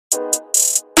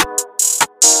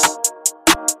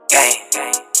Gang,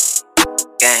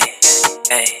 gang,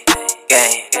 gang,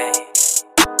 gang.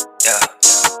 Yo,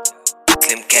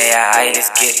 Slim K.I. let's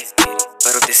get it.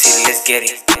 Pero the city, let's get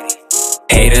it.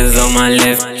 Haters on my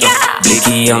left,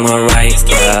 Blicky on my right.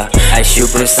 I shoot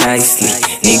precisely,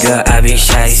 nigga I be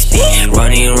shiesty.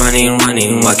 Running,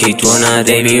 wakituona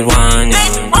they be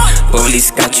running.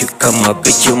 Police got you, come up,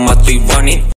 bitch you must be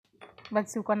running. But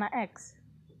si uko na X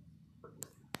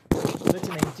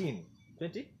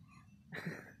 2019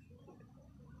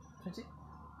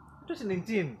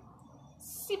 2019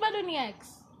 si bado ni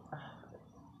X.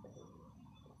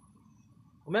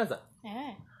 umeanza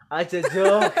Eh. acha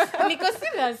joke Niko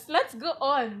serious, let's go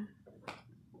on.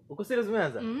 uko serious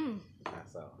umeanza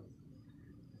sawa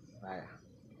haya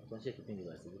tuanze kipindi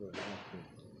basi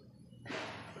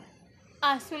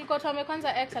Si ulikuwa tuame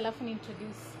kwanza X alafu ni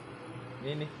introduce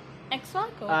nini X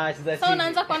wako. chiza So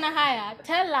unaanza kuona haya,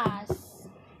 tell us.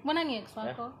 Mbona ni X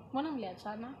wako? Mbona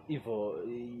mliachana? hivyo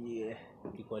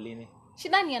iko lini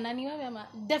Shida ni ya nani, wewe ama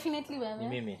definitely ni wewe?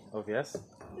 mimi obvious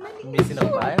mimi sina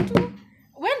mbaya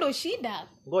Wewe ndo shida.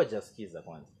 ngoja sikiza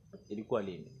kwanza ilikuwa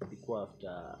lini ilikuwa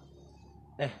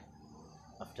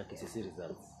after KCSE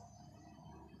results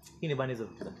hii ni bani hizo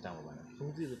vitu za kitambo bana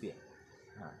hizo pia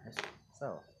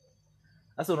sawa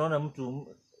sasa unaona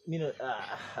mtu mimi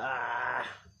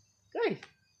kai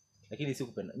lakini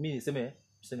sikupenda mimi niseme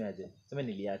aje sema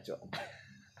niliachwa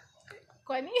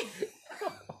Kwani?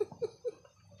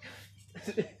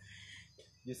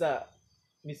 Jisa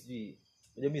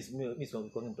mimi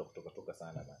kwa mtu kutoka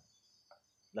sana bana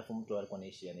alafu mtu alikuwa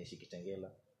anaishi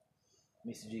Kitengela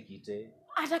mimi sijui Kite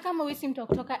Hata kama wewe si mtu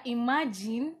kutoka,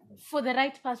 imagine for the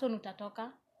right person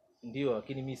utatoka. ndio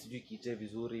lakini mimi sijui Kite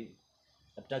vizuri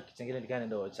nataka Kitengela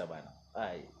nikaenda wacha bana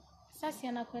Sasa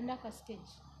anakwenda kwa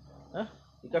stage.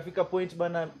 ikafika point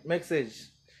bana message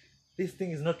this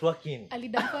thing is not working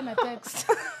Alidampa na text.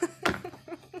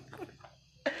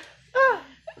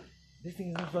 this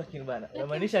thing is not working bana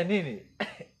unamaanisha nini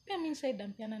Pia mimi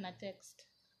nishaidampiana na text.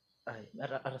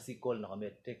 hata si call nakwambia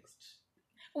text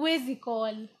Uwezi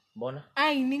call. mbona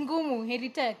Ni ngumu, heri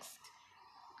text.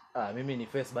 mimi ni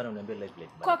face bana unaniambia like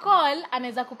bana Kwa call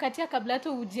anaweza kukatia kabla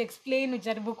tu uji-explain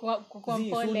ujaribu kuwa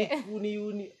mpole.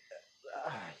 uni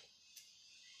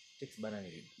text bana ni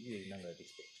hiyo inanga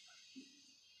respect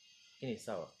ini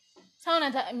sawa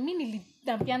Mimi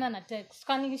nilidampiana na text.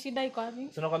 Kwani shida iko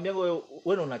wapi? so nakwambia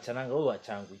wewe unachananga wewe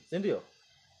achangwi si ndio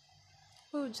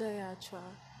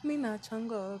Hujaachwa. Mimi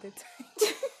naachanga all the time.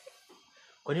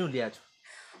 kwa nini uliachwa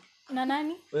Na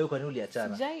nani? wewe kwa nini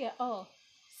uliachana Jaya,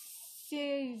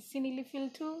 si nilifeel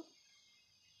tu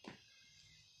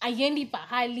ayendi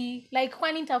pahali like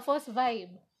kwani nitaforce vibe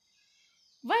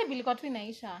ilikuwa tu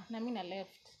inaisha na mimi na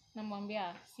left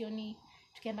namwambia sioni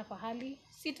tukienda pahali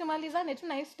si tumalizane tu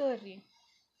na hii story.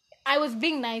 I was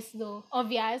being nice though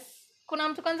obvious. Kuna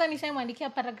mtu kwanza nishaimwandikia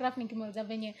paragraph nikimweleza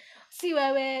venye si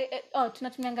wewe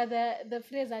tunatumianga the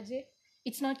phrase aje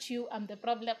it's not you I'm the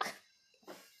problem.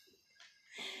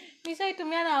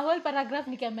 Nishaitumia na whole paragraph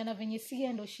nikiambia na venye si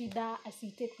ndo shida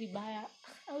asitake vibaya.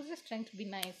 I was just trying to be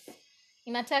nice.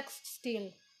 In a text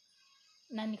still.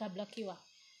 Na nikablokiwa.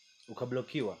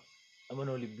 ukablokiwa ama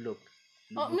na uliblock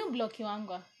Mimi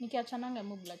blokiwangwa. Nikiachananga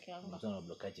mimi blokiwangwa. sana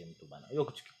blokaje mtu bana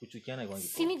hiyo kuchukiana iko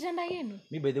Si ni jenda yenu?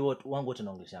 mimi by the way wangu wote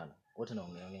naongeleshana wote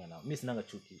naongelea nao mimi sinanga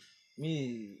chuki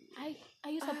mimi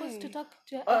Are you supposed to talk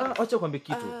to acha kwambie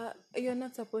kitu You're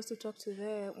not supposed to talk to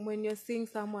them when you're seeing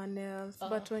someone else.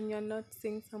 But when you're not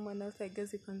seeing someone else, I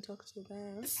guess you can talk to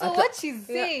them. So what she's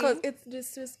saying? Because it's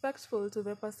disrespectful to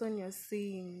the person you're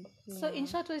seeing. So in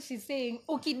short what she's saying,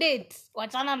 ukidate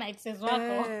wachana na exes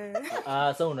wako.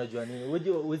 sasa unajua nini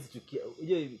wewe chukia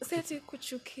Seti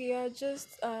kuchukia, just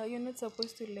you're not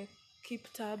supposed to like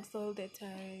keep tabs all the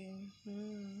time.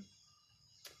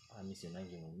 mimi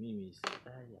sinangi mimi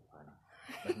hapana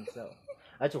lakini sawa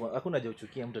acha hakuna haja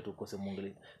uchukia mtu atukose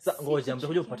muongelee sasa ngoja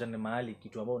mtakuja kupatana mahali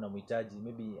kitu ambao unamhitaji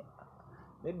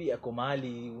maybe yako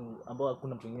mahali ambao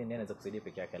hakuna mtu mwingine anaweza kusaidia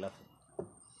peke yake alafu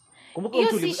kumbuka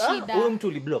mtu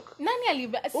uliblock Nani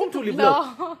mtu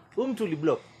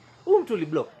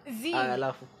uliblock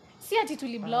alafu si ati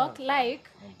tuliblock like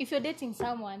if you're dating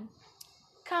someone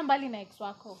kaa mbali na ex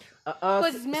wako.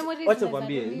 Because memories wacha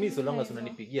kwambie mimi so long as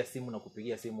unanipigia simu na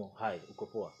kupigia simu uko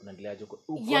poa unaendeleaje uko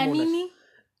ya nini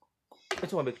acha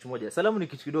kwambie kitu moja salamu ni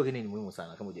kitu kidogo ni muhimu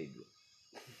sana kama hujajua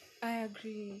I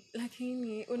agree.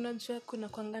 Lakini unajua kuna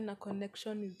kwanga na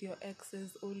connection with your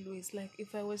exes always. Like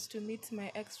if I was to meet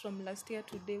my ex from last year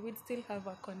today, we'd still have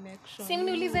a connection. Si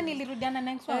mniulize nilirudiana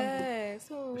na ex wangu.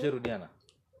 So usharudiana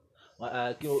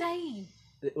Sai.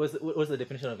 What's the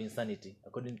definition of insanity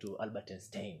according to Albert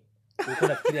Einstein? Uko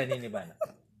nafikiria nini bana?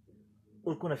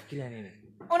 ulikuwa unafikiria nini?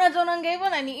 Unajua unaongea hivyo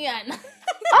na ni Ian.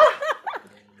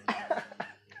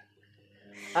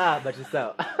 But it's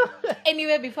sawa.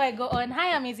 Anyway, before I go on,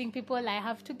 hi amazing people, I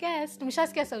have to guess.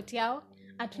 Tumeshasikia sauti yao.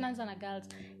 Tunaanza na girls.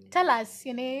 Tell us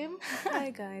your name.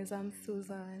 Hi guys, I'm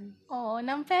Susan. Oh,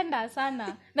 nampenda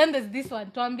sana. Then there's this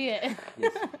one, tuambie.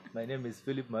 Yes. My name is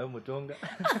Philip Mayo Mutonga.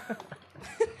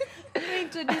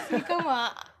 Introduce me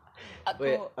kama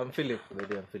Wait, I'm Philip.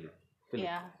 Maybe I'm Philip.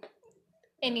 Yeah.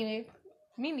 Anyway,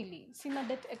 mimi sina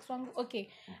date ex wangu. Okay.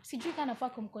 Sijui kana nafaa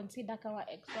kumconsider kama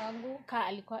ex wangu, ka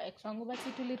alikuwa ex wangu,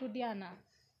 but tulirudiana.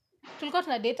 Tulikuwa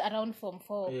tuna date around form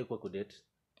 4. Kwa kudate.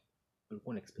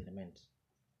 Ulikuwa una experiment.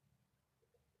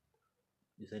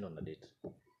 Design on a date.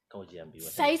 Kama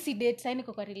ujiambiwa. Sai si date, sai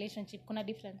niko kwa relationship. Kuna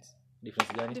difference.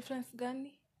 Difference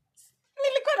gani?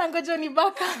 Nilikuwa nangoja ni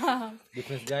baka.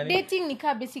 Difference gani? Dating ni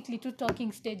ka basically two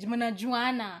talking stage.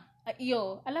 Mnajuana.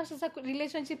 Yo, alafu sasa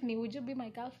relationship ni would you be my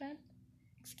girlfriend?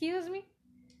 Excuse me?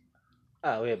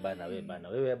 Wewe bana.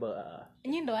 Wewe hapa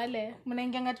Nyinyi ndo wale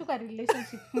mnaingianga tu kwa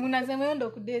relationship. Mnasema hiyo ndo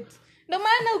kudate. Ndo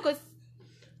maana uko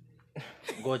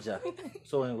ngoja.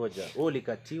 So ngoja. Wewe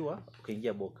ulikatiwa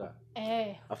ukaingia boka.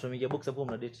 After umeingia box hapo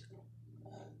mna date.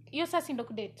 Hiyo sasa ndo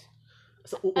kudate.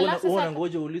 Sasa una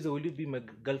ngoja uulize will you be my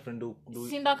girlfriend do.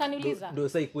 Si ndo akaniuliza. Ndio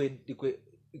sasa ikwe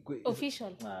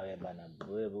Official. Wewe bana.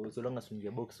 Wewe so long as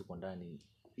uingia box uko ndani.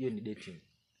 Hiyo ni dating.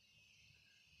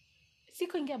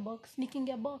 Siko ingia box,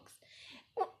 nikiingia box.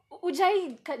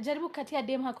 Ujai jaribu katia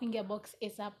dem hakuingia box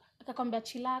ASAP. Akakwambia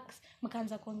chillax,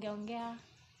 mkaanza kuongea.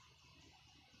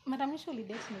 Mara mwisho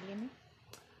ulidate ni lini?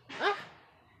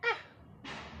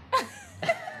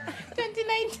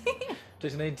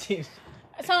 2019.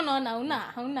 Sasa unaona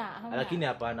hauna. Lakini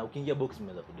hapana ukiingia box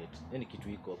umeweza kudate. Yaani kitu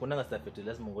iko. Kuna stuff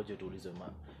lazima ngoje tuulizwe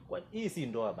kwa hii si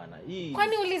ndoa bana. Hii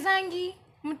kwani ulizangi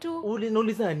mtu?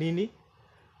 Unauliza nini?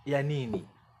 Ya nini?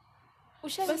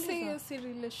 Basi hiyo si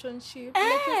relationship.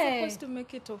 Like you're supposed to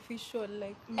make it official,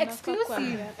 like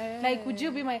exclusive. Like would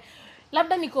you be my,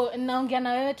 labda niko naongea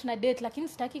na wewe tuna date lakini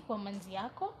sitaki kwa manzi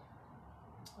yako.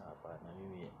 Hapana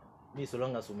mimi so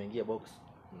long as umeingia box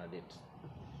una date.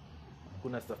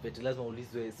 Kuna stuff eti lazima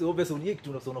ulizwe. Si obvious ulie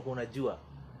kitu unakuwa unajua.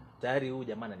 Tayari huyu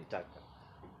jamaa ananitaka.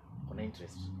 Kuna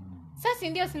interest. Sasa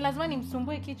ndio si lazima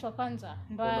nimsumbue kichwa kwanza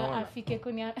ndo afike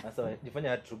kuni. Sasa jifanya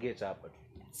hard to get hapa tu.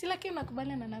 Si lakini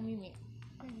unakubaliana na mimi.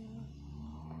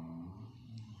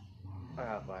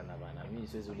 Hapana bana. Mimi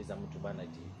siwezi uliza mtu bana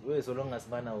eti. Wewe so long as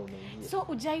bana umeingia. So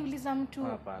ujai uliza mtu?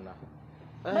 Hapana.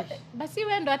 Basi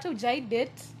wewe ndo hata ujai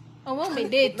date. Au wewe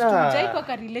umedate ujai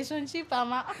kwa relationship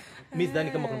ama? Mimi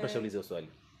sidhani kama kuna mtu ashauliza swali.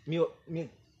 Mimi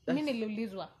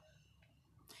niliulizwa.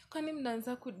 Kwani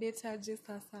mnaanza kudate aje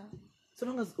sasa? So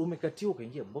long as umekatiwa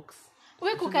ukaingia box.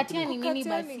 Wewe kukatia ni nini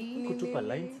basi? Kutupa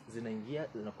lines zinaingia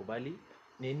zinakubali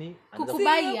nini?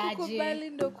 Kukubali aje? Kukubali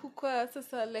ndo kukua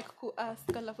sasa like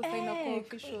kuask alafu sasa inakuwa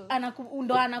official.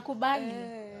 Ndo anakubali.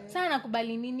 Sasa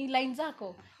anakubali nini? Line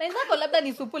zako labda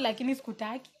ni supu lakini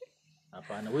sikutaki.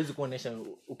 Hapana, huwezi kuonesha.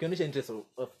 Ukionyesha interest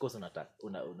of course unataka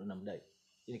unamdai.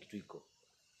 Hii kitu iko.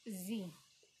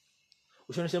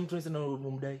 Ushaonesha mtu sana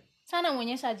unamdai. Sana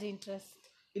muonyesha aje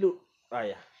interest. Ilo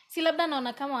haya. Si labda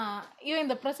naona kama hiyo in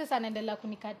the process anaendelea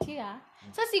kunikatia.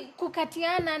 Sasa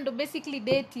kukatiana ndo basically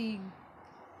dating.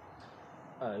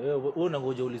 Wewe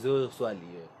unangoja ulize hiyo swali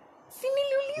wewe. Si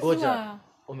niliulizwa. Ngoja.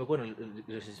 Umekuwa na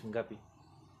relationship ngapi?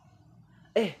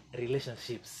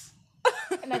 Relationships.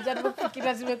 Najaribu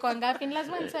kufikiria zimekuwa ngapi? Ni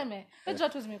lazima niseme. Najua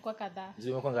tu zimekuwa kadhaa.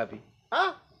 Zimekuwa ngapi?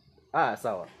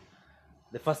 Sawa.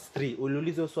 The first 3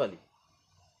 uliulizwa swali?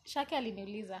 Shaki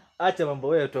aliniuliza. Acha mambo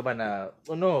wewe tu bana.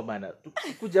 No bana.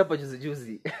 Kuja hapa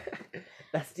juzi.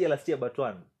 last year but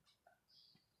one.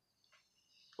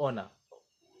 Ona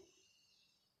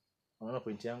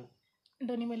point yangu?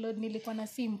 Ndo nimeload nilikuwa na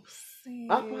simu.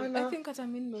 Hapana. I think hata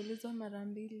mimi nimeulizwa mara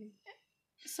 2.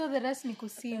 So the rest ni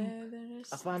kusimu.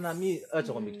 Hapana mimi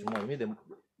acha kwambia kitu moja. Mimi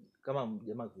kama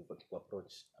jamaa kwa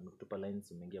approach amekutupa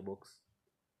lines umeingia box.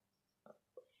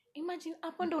 Imagine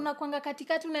hapo ndo unakwanga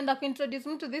katikati unaenda kuintroduce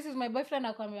mtu this is my boyfriend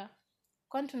akwambia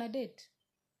kwani tuna date.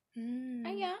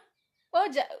 Aya.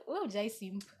 Wewe hujai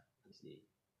simp.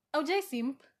 Hujai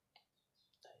simp.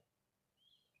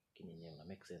 Kinyenyewe na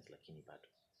make sense lakini bado.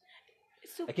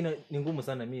 Lakini ni ngumu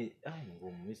sana mimi ni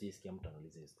ngumu. Mimi sisikia mtu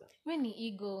anauliza hiyo stuff. Wewe ni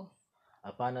ego.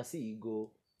 Hapana si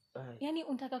ego. Yaani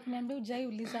unataka kuniambia hujai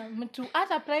uliza mtu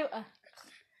hata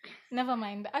never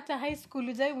mind. Hata high school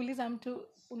hujai uliza mtu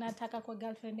unataka kwa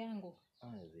girlfriend yangu?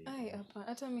 Hapa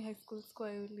hata mimi high school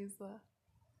sikuwa ulizwa.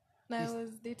 Na I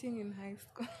was dating in high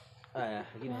school.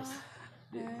 Lakini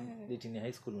dating ya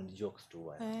high school ni jokes tu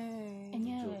bana.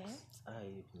 Enyewe. Jokes.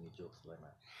 Ni jokes bana.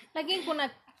 Lakini kuna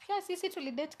pia sisi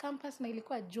tulidate campus na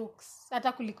ilikuwa jokes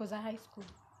hata kuliko za high school.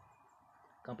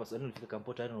 Campus ulifika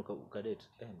campus tayari ukadate.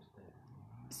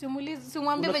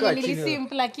 Simwambie venye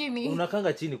nilisimp lakini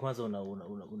unakanga chini kwanza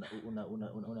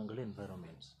unaangalia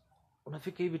environment.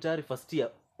 Unafika hivi tayari first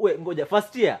year. Ngoja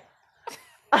first year.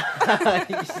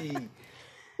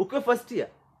 Uko first year?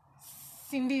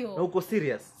 Si ndio? Na uko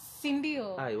serious? Si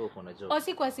ndio? Wewe uko na joke.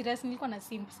 Si kwa serious, nilikuwa na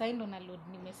simp, sasa ndo na load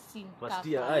nimesimp. First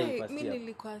year, first year. Mimi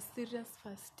nilikuwa serious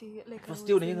first year. Like first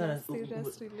year unaingia na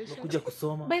kuja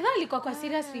kusoma. By the way, alikuwa kwa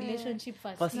serious relationship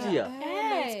first year.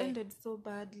 It ended so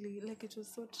badly. Like it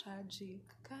was so tragic.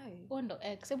 Kai. Ndo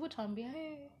hebu tuambia.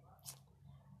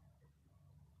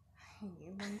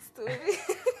 Long story.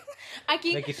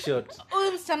 Make it short.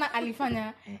 Msichana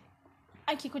alifanya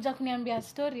akikuja kuniambia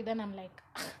story, then I'm like,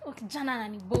 kijana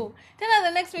ananibo. Tena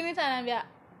the next minute ananiambia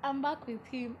I'm back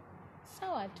with him.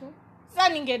 Sawa tu. Sasa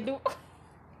ningedu.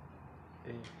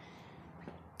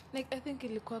 Like I think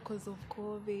ilikuwa cause of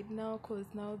COVID now, cause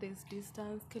now there's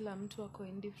distance, kila mtu wako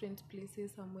in different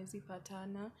places, hamwezi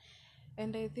patana,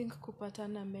 and I think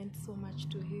kupatana meant so much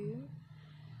to him.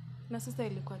 Na sasa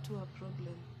ilikuwa tu a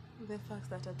problem, the fact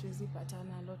that hatuwezi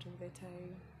patana a lot of the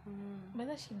time.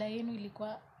 Bado shida yenu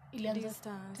ilianza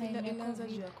distance, ilianza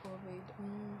juu ya COVID.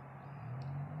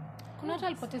 Kuna watu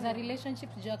walipoteza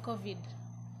relationships juu ya COVID.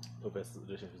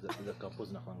 Relationships za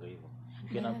campus nafanga hivyo.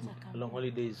 Ukienda long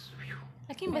holidays.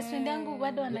 Lakini best friend yangu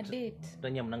bado ana date.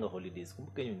 Tanya mnanga holidays.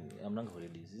 Kumbuka hiyo mnanga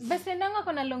holidays. Best friend yangu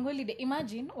ako na long holiday.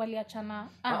 Imagine waliachana.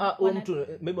 Mtu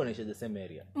maybe anaisha the same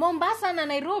area. Mombasa na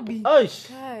Nairobi.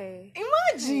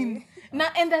 Imagine.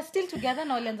 And they're still together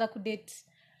na walianza kudate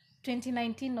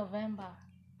 2019 November.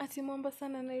 Ati Mombasa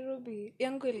na Nairobi.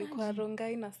 Yangu ilikuwa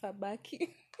Rongai na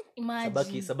Sabaki.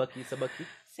 Imagine. Sabaki.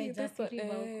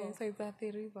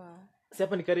 Saidathi River. Si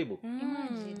hapa ni karibu.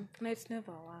 Imagine. No, it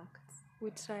never worked.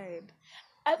 We tried.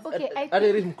 Okay,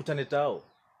 I think mkutane tao.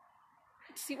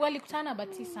 Si walikutana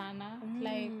but si sana.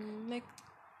 Like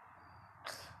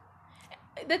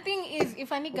the thing is,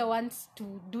 if a nigga wants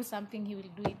to do something, he will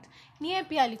do it. Niye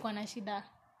pia alikuwa na shida.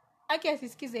 Aki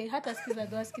asisikize, hata sikiza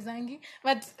doa sikizangi.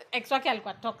 But ex wake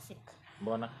alikuwa toxic.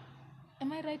 Mbona?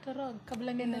 Am I right or wrong?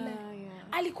 Kabla niendelee. Yeah.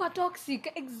 Alikuwa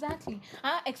toxic, exactly.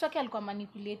 Ex wake alikuwa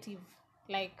manipulative.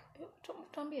 Like,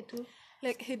 tuambie tu.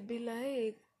 Like he'd be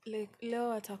like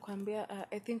leo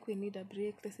atakwambia I think we need a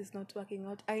break, this is not working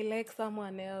out, I like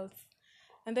someone else,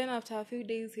 and then after a few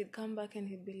days he'd come back and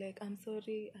he'd be like, I'm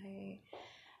sorry,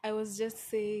 I was just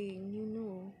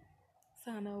saying,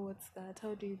 Sana, what's that,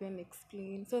 how do you even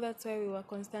explain? So that's why we were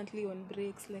constantly on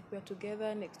breaks, like we're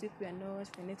together, next week we are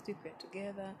not, the next week we are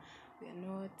together, we are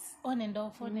not, on and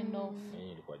off.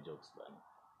 Ilikuwa jokes bana.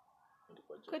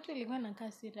 Kwetu ilikuwa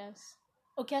nakaa serious.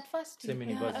 Okay, at first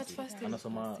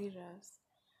anasoma serious.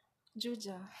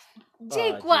 Juja.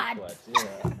 JKUAT.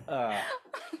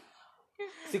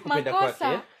 Sikupenda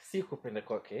kwake. Sikupenda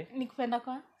kwake. Nikupenda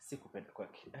kwa? Sikupenda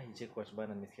kwake. JKUAT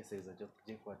bana, nimesikia sasa hizo joke.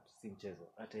 JKUAT si mchezo.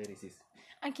 Hata heri sisi.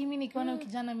 Mimi nikiona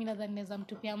kijana mimi nadhani naweza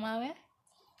mtupia mawe.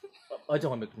 Acha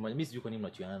kwambie mimi sijui kwa nini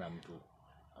mnachuana na mtu.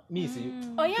 Mimi si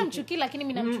mchuki lakini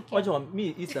mimi namchukia. Acha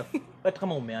mimi hata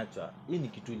kama umeacha, hii ni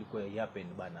kitu ilikuwa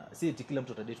happen bana. Si eti kila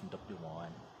mtu atadate mtakuja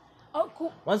mwawani.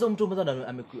 Mwanzo mtu mmoja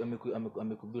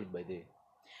amekubuild by the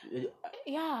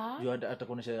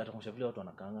atakuonesha vile watu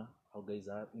wanakanga, how guys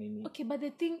are nini. Okay, but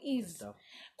the thing is,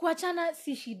 kuachana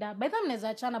si shida. By the way mnaweza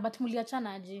achana, but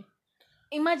mliachana aje?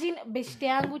 Imagine beshte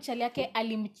yangu chali yake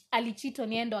alichito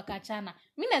niendo akaachana.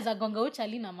 Mimi naweza gonga huyo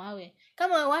chali na mawe.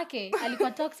 Kama wake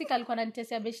alikuwa toxic, alikuwa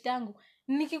ananitesia beshte yangu,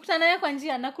 nikikutana naye kwa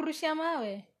njia na kurushia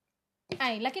mawe.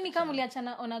 Lakini kama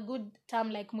mliachana on a good term,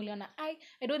 like mliona I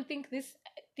don't think this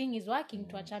thing is working,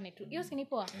 tuachane tu. Hiyo si ni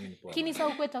poa. Lakini sasa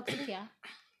ukwe toxic ya.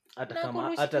 Hata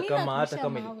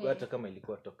kama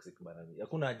ilikuwa toxic bana.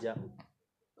 Hakuna haja.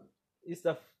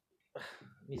 Stuff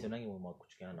mimi sionangi mwa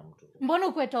kuchukiana na mtu. Mbona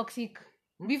ukwe toxic?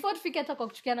 Before tufike hata kwa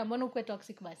kuchukiana, mbona ukwe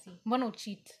toxic basi? Mbona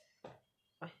ucheat?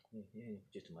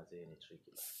 Cheat mazee ni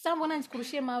tricky. Sasa mbona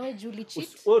nisikurushie mawe Julie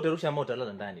cheat? Wewe utarusha mawe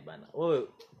utalala ndani bana. Wewe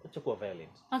acha kuwa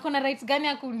violent. Akona rights gani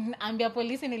ya kuambia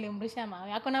polisi nilimrusha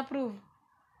mawe? Akona proof.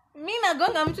 Mimi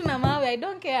nagonga mtu na mawe, I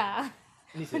don't care.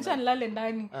 Acha nilale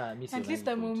ndani. At least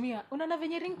ameumia. Unaona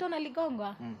venye ringtone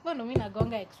aligongwa? Mbona mimi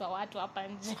nagonga extra watu hapa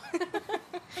nje?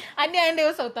 Hadi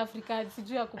aende South Africa,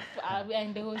 sijui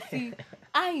aende hosi.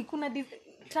 Kuna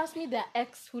trust me, there are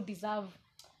ex who deserve.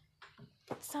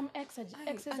 Some exes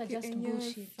are just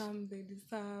bullshit. Some they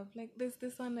deserve. Like there's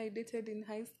this one I dated in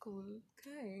high school.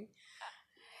 Okay.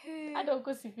 hata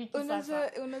uko sifiki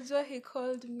sasa. Unajua he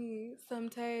called me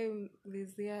sometime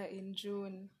this year in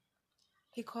June.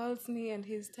 He calls me and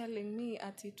he's telling me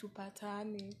ati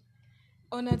tupatane.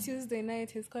 On a Tuesday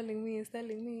night he's telling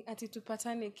me ati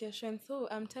tupatane kesho. And so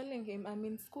I'm telling him I'm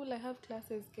in school, I have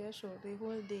classes kesho the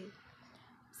whole day.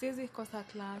 Siwezi kosa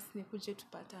class nikuje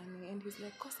tupatane. And he's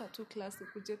like, kosa tu class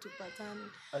ukuje tupatane.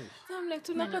 So I'm like,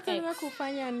 tunapatana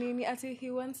kufanya nini? Ati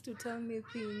he wants to tell me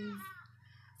things.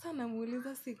 So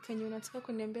namuuliza si kenye unataka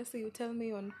kuniambia, so you tell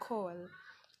me on call.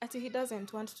 Ati he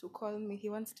doesn't want to call me, he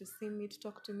wants to see me, to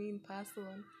talk to me in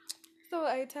person. So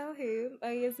I tell him,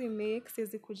 siwezi make,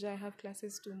 siwezi kuja, I have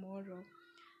classes tomorrow.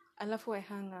 Alafu I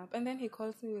hang up. And then he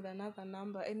calls me with another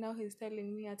number. And now he's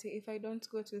telling me ati if I don't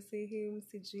go to see him,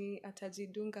 sijui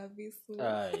atajidunga visu.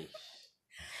 Ai.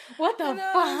 What the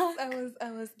fuck?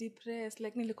 I was depressed.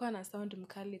 Like nilikuwa na sound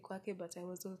mkali kwake, but I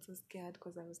was also scared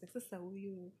because I was like, sasa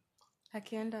huyu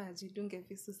akienda ajidunge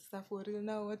visu sasa for real,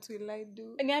 now what will I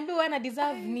do? Niambie wana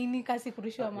deserve nini kasi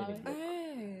kurushiwa mawe?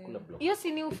 Kula block. Hiyo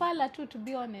si ni ufala tu, to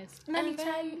be honest. Na ni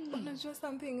chali. Unajua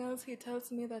something else he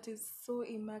tells me that is so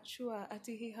immature.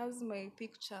 Ati he has my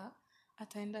picture,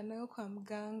 ataenda nayo kwa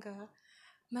mganga.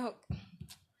 Now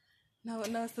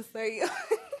sasa hiyo.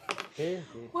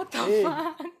 What the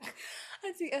fuck?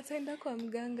 Ati ataenda kwa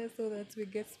mganga so that we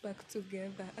get back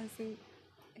together. I think,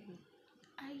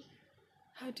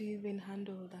 how do you even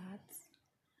handle that?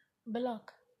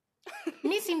 Block.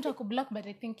 Mi si mtu wa kublock, but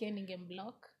I think yeye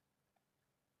ningeblock.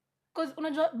 Because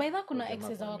unajua by that kuna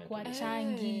exes hawakuwa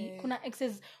changi, kuna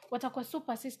exes watakuwa so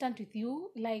persistent with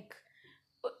you, like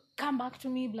come back to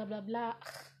me blah blah blah.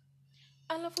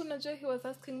 Alafu unajua he was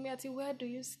asking me ati where do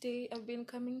you stay? I've been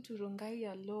coming to Rongai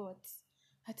a lot.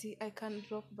 Ati I can't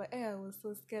drop by. I was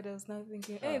so scared. I was now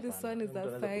thinking, this one is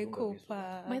a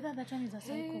psychopath. By that one is a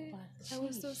psychopath. I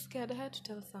was so scared. I had to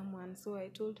tell someone. So I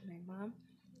told my mom.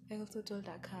 I also told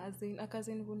a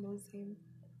cousin who knows him,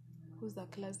 who's a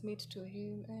classmate to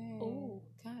him.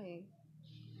 Kai.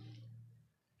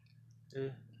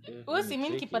 Usi mimi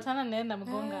nikipatana naye na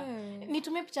mgonga.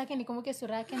 Nitumie picha yake nikumbuke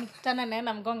sura yake, nikikutana naye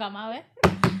na mgonga mawe.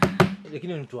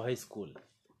 Lakini ni to high school.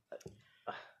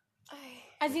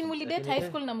 As in will date high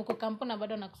school na mko kampo na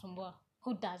bado nakusumbua.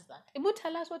 Who does that? Ebu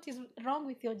tell us what is wrong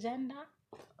with your gender?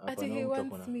 Ati he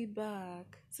wants me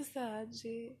back. Sasa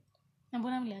aje. Na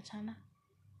mbona mliachana?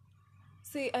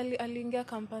 See, aliingia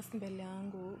campus mbele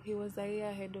yangu. He was a year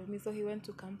ahead of me, so he went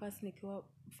to campus nikiwa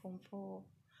form 4.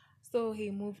 So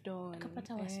he moved on.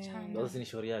 Akapata wasichana. Ndio ni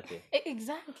shauri yake.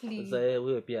 Exactly. Sasa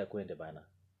wewe pia kwende bana.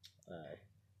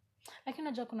 Lakini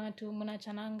unajua kuna watu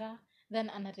mnachananga then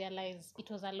ana realize it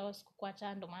was a loss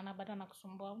kukuacha, ndo maana bado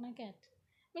anakusumbua, una get.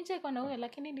 Mimi cheko na wewe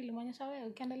lakini nilimwonyesha wewe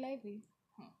ukiendelea hivi.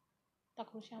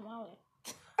 Takurushia mawe.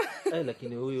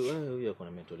 Lakini huyu ako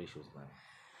na mental issues bana.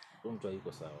 Mtu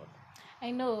hayuko sawa.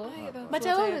 I know. But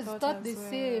I always thought the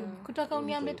same. Kutoka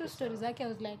uniambie tu stories zake, I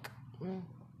was like,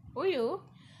 huyu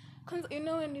you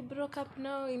know when we broke up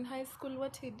now in high school,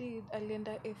 what he did,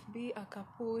 alienda FB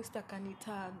akapost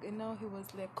akanitag, and now he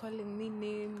was like calling me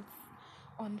names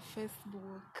on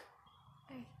Facebook.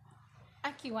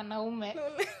 Aki wanaume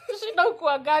shida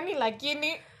huko gani?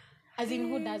 Lakini as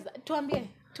in who does that? Tuambie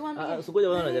Sugoja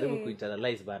wana anajaribu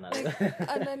kuinternalize bana.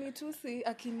 Ananitusi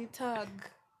akinitag.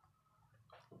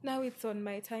 Now it's on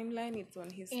my timeline, it's on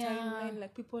his timeline,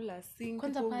 like people are seeing,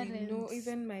 Kwanza people parents. we know,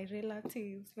 even my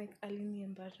relatives, like alini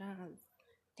embarrassed.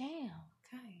 Damn.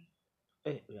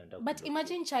 Kai. But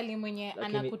imagine Charlie mwenye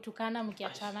anakutukana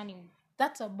mkiachana ni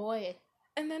that's a boy.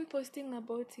 And then posting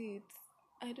about it,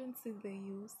 I don't see the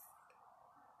use.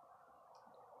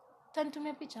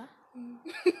 Tanitumia picha?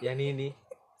 Ya nini?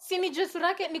 Si ni juu sura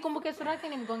yake, nikumbuke sura yake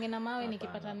nimgonge na mawe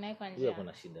nikipata naye kwa njia. Huyo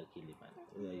kuna shida akili bana.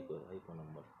 Huyo haiko na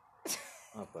mbona.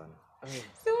 Hapana.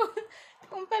 So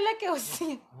umpeleke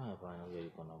usi. Hapana, huyo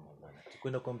yuko na mbona.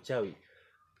 Kwenda kwa mchawi.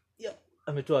 Yeah,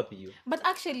 ametoa wapi hiyo? But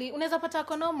actually unaweza pata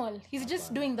ako normal. He's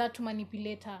just doing that to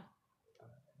manipulate her.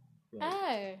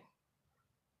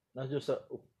 Najua sasa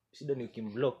shida ni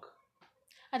ukimblock.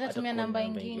 Atatumia namba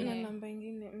Kuna nyingine. namba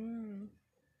ingine.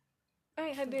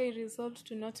 I had a resolved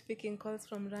to not picking calls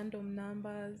from random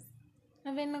numbers.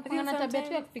 Na vile kuna na tabia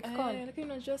tu ya kupick call. Lakini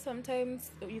unajua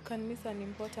sometimes you can miss an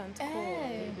important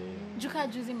call. Juka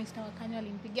juzi Mr. Wakanyo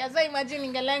alimpigia. Sasa imagine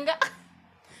ningelenga.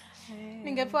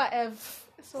 Ningepewa F.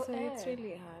 So It's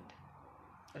really hard.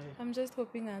 I'm just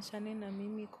hoping achane na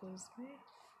mimi cause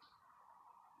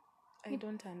I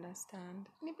don't understand.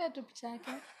 Nipe tu picha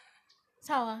yake.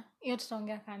 Sawa, hiyo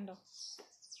tutaongea kando.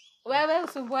 Wewe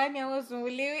usumbuani au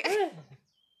usumbuliwi?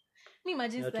 Mimi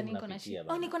imagine sasa niko na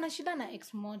shida. Niko na shida na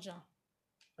ex moja.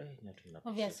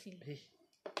 Obviously.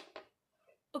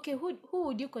 Okay, who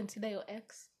would you consider your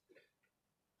ex?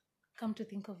 Come to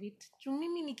think of it.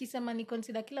 Mimi nikisema ni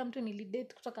consider kila mtu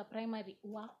nilidate kutoka primary.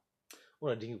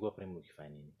 Unadingi kwa primary ukifanya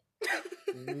nini?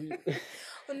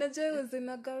 Unajua I was in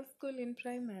a girls school in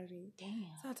primary.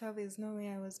 Damn. So that there's no way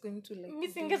I was going to like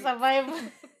Missing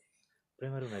survive.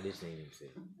 Primary una date nini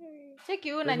mse?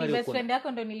 Cheki una ni best friend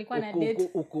yako ndo nilikuwa na date.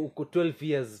 Uko 12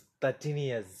 years, 13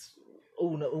 years.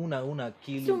 Una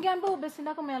akili. Si ungeambia best friend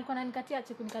yako mimi alikuwa ananikatia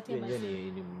ache kunikatia basi.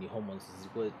 Ni hormones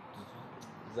zilikuwa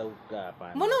za uka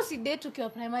hapana. Mbona usidate ukiwa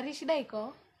primary? Shida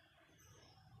iko?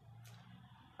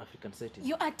 African settings.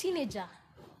 You are teenager.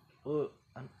 Wewe.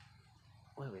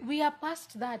 We are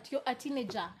past that. You're a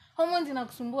teenager. Hormones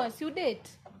inakusumbua, si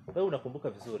udate. Wewe unakumbuka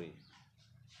vizuri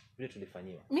vile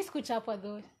tulifanyiwa? Mimi sikuchapwa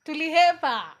though.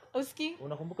 Tulihepa. Uski?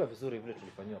 Unakumbuka vizuri vile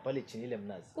tulifanyiwa pale chini ile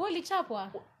mnazi? Wewe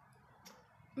ulichapwa?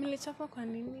 Mlichapa kwa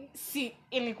nini? Si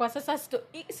ilikuwa sasa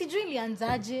sijui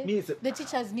ilianzaje. The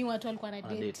teachers knew watu walikuwa na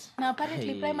date. Na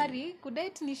apparently primary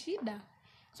kudate ni shida.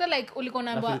 So like ulikuwa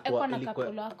unaambiwa eko na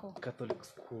couple wako. Catholic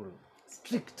school.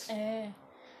 Strict.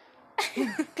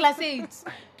 Class 8.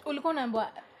 Ulikuwa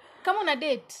unaambiwa kama una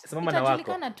date simama na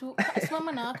wako. Tu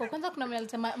simama na wako. Kwanza kuna mimi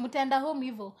alisema mtaenda home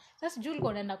hivyo. Sasa sijui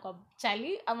ulikuwa unaenda kwa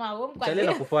Charlie ama home kwa Charlie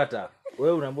anakufuata.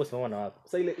 Wewe unaambiwa simama na wako.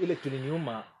 Sasa ile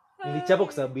tuliniuma nilichapa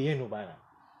kwa sababu yenu bana.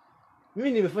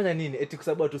 Mimi nimefanya nini? Eti kwa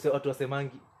sababu watu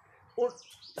wasemangi.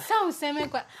 Sasa useme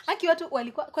kwa haki watu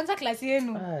walikuwa kwanza klasi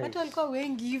yenu. Watu walikuwa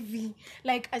wengi hivi.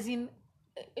 Like as in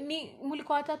ni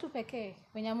mlikuwa watatu pekee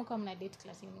wenye mko mna date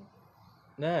klasi yenu.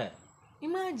 Ne.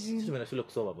 Imagine. Sisi tumeenda shule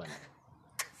kusoma bana.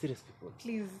 Serious people.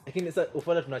 Please. Lakini sasa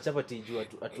ufala tunachapa tiju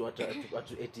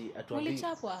eti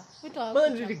Ulichapwa. Vitu hapo. Bana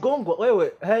niligongwa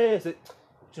wewe.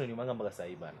 Tunaniumanga mpaka saa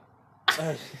hii bana.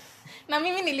 Na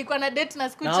mimi nilikuwa na date na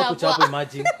sikuchapwa. Na kuchapwa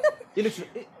imagine. Ile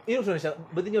tunaonyesha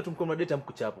badhi watu mko na date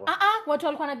amkuchapwa. Watu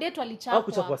walikuwa na date walichapwa.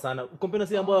 Hakuchapwa sana. Kompena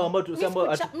si ambao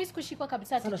mimi sikushikwa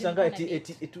kabisa sana shangaa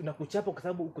eti tunakuchapa kwa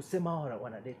sababu ukisema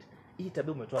wana date. Hii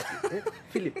tabia umetoa wapi?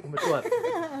 Philip umetoa wapi?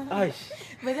 Aish.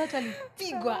 Bado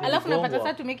walipigwa. Alafu unapata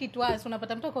sasa to make it worse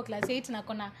unapata mtu kwa class 8 na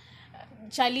kona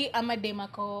Charlie ama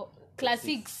Demako class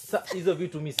 6. Sasa hizo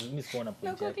vitu mimi sikuona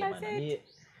point yake bana.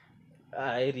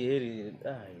 Heri.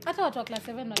 Hata watu wa class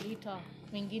 7 waliitwa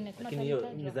wengine kuna lakini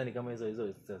hiyo mizani kama hizo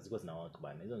zilikuwa zina work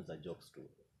bana. Hizo ni za jokes tu.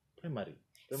 Primary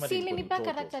si nilipa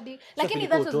character day lakini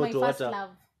that was my first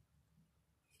love.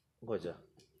 Ngoja.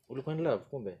 Ulikuwa in love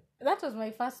kumbe? That was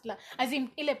my first love. As in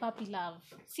ile puppy love.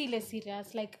 Si ile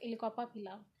serious like ilikuwa puppy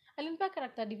love. Alinipa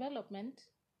character development.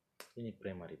 Ni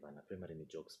primary bana. Primary ni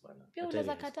jokes bana. Pia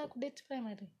unaweza kata kudate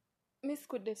primary. Miss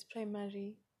could date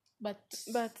primary. But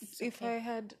if I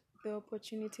had the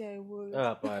opportunity I would.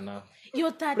 Hapana.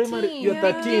 You're 13. Primary, you're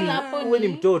 13. Wewe ni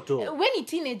mtoto. Wewe ni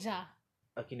teenager.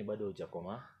 Lakini bado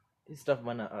hujakoma. This stuff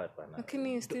bana hapana.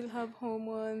 Lakini you still have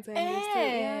hormones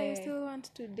and you still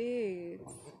want to date.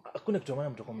 Hakuna kitu maana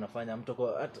mtoko mnafanya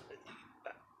mtoko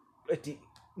eti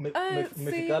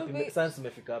mmefika wapi? Science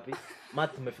mmefika wapi?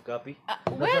 Math mmefika wapi?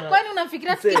 Wewe kwani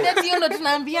unafikiria tukidate hiyo ndo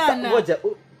tunaambiana? Ngoja,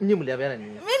 nyinyi mliambiana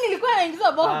nini? Mimi nilikuwa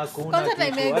naingiza box. Kwanza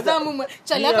time exam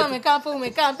chali hapa amekaa hapo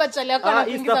umekaa hapa chali yako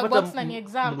anaingiza box na ni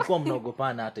exam. Mlikuwa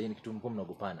mnaogopana hata hii kitu mlikuwa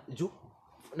mnaogopana.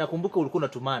 Nakumbuka ulikuwa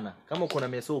unatumana. Kama uko na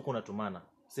meso ulikuwa unatumana.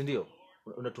 Si ndio?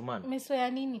 Unatumana. Meso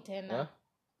ya nini tena?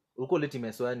 Ulikuwa leti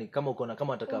meso yani kama uko na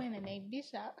kama unataka. Wewe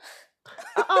unaniaibisha.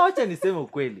 Acha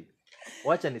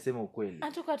niseme ukweli.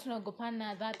 Hatukuwa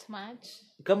tunaogopana that much.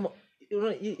 Kama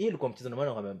hii ilikuwa mchezo na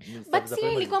maana kwamba but si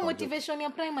ilikuwa motivation ya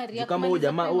primary ya kama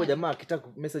huyo jamaa akitaka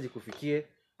message kufikie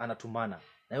anatumana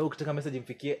na wewe ukitaka message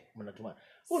mfikie mnatumana.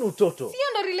 Huo ni utoto. Sio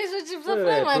ndo relationships za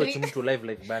primary. Mtu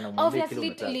live bana umwambie kile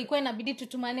unataka. Ilikuwa inabidi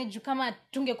tutumane juu kama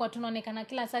tungekuwa tunaonekana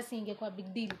kila saa ingekuwa big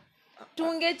deal.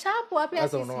 Tungechapwa hapa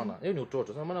sasa unaona. Hiyo ni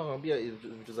utoto. Sasa maana nakwambia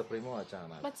vitu za primary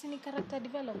achana. But ni character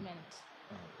development.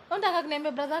 Unataka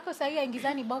kuniambia brother yako sasa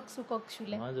aingizani box huko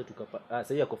shule? Mwanzo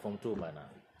sasa yako form 2 bana.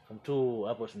 Form 2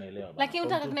 hapo tunaelewa bana. Lakini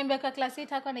unataka kuniambia kwa class 8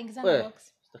 hako anaingizani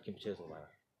box? Sitaki mchezo bana.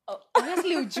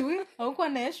 Obviously ujui hauko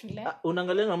na shule.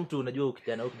 Unaangalia mtu unajua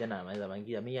kijana anaweza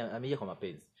maingia ameingia kwa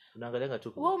mapenzi. Unaangalia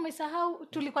tu. Wewe umesahau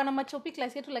tulikuwa na machopi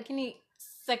class yetu lakini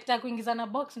sekta kuingizana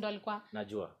box ndo alikuwa.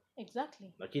 Najua.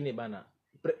 Exactly. Lakini bana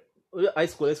high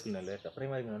school inaeleweka.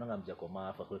 Primary mnaonanga mjakoma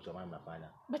hapa kwa kitu mnafanya.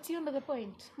 But you know the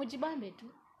point. Mujibambe tu.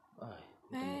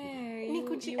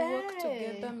 You work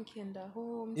together mkienda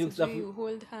home. You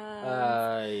hold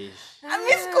hands.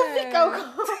 Sikufika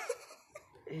huko.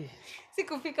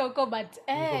 Sikufika huko but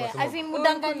as in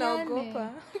mudanganyane.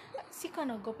 Siko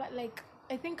naogopa like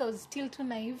I think I was still too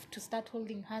naive to start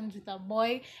holding hands with a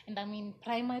boy and I mean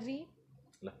primary.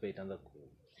 La fate itaanza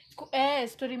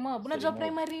Story mob. Unajua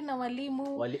primary na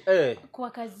walimu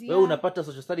kwa kazi. Wewe unapata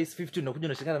social studies 50 unakuja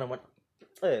unashikana na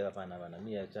hapana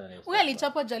mimi achana na hiyo. Wewe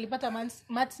alichapwa juu alipata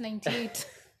maths 98.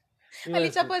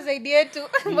 Alichapwa zaidi yetu.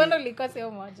 Mbona ulikose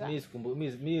hiyo moja?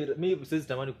 Mimi siwezi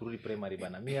tamani kurudi primary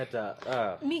bana. Mimi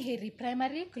hata mi heri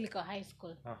primary kuliko high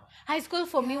school. High school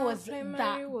for me was the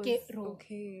ghetto.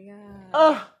 Okay,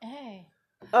 yeah.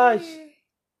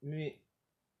 Me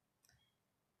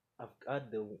I've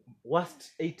had the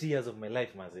worst 8 years of my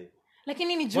life maze.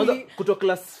 Lakini ni juu kutoka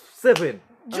class 7.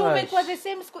 Juu umekuwa the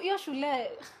same school. Hiyo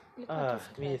shule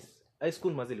high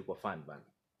school maze ilikuwa fun bana.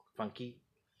 Funky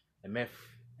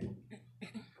MF.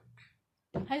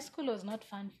 High school was not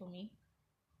fun for me.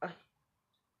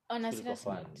 On a serious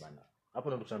note. Hapo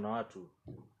ndo tukutana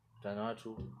na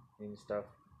watu in stuff.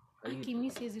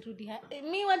 Mimi siwezi rudi.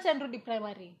 Mimi wacha nirudi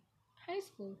primary. High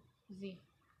school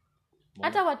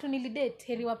hata watu nilidate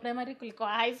heri wa primary kuliko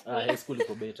high school. High school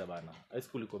iko better bana. High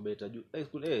school iko better. High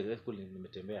school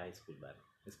nimetembea high school bana.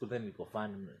 High school then iko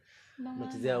fun.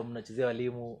 Mnachezea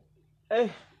walimu.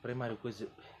 Primary kwezi.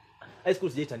 High school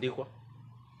sijaitandikwa.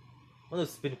 Mwanzo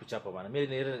sipendi kuchapa bana.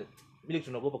 Mimi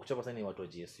tunaogopa kuchapa sana ni watu wa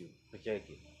GSU peke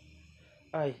yake.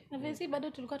 Na vile bado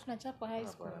tulikuwa tunachapa high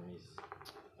school.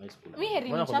 High school. Mimi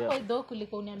heri nichapa though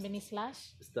kuliko uniambe ni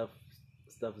slash.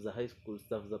 Stuff za high school,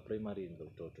 stuff za primary ndio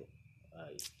mtoto.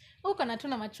 Uko na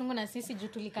tuna machungu na sisi juu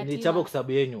tulikatiwa. Nilichapa kwa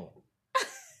sababu yenu.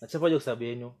 Nachapaje kwa sababu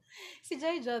yenu?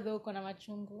 Sijaijua though uko na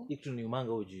machungu. Kitu ni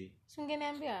umanga uji.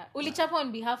 Singeniambia. Ulichapa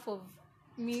on behalf of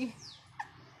me.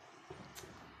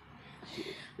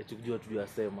 Tukijua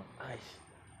tujasema.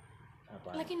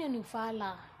 Lakini ni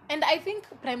ufala. And I think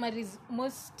primaries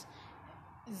most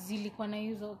zilikuwa na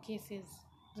hizo cases.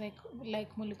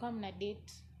 Like mlikuwa mna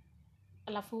date.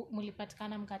 Alafu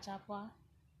mlipatikana mkachapwa.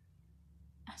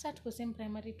 Asa tuko same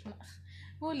primary tuna.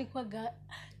 Wewe ulikuwa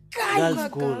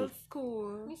girls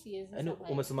school. Mimi siwezi. Yaani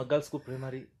umesoma girls school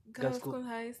primary, girls school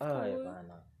high school.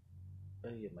 Bana.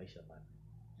 Maisha bana.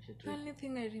 The only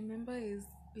thing I remember is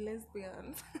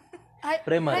lesbians.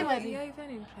 Primary. Yeah, even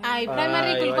in primary.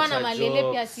 Primary kulikuwa na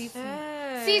malele pia sisi.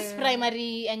 Sis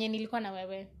primary yenye nilikuwa na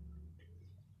wewe.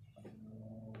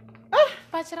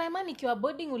 Pachraima nikiwa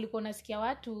boarding ulikuwa unasikia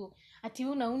watu ati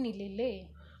uni lele.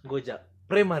 Ngoja,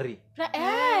 primary.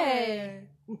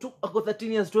 Mtu ako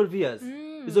 13 years 12 years.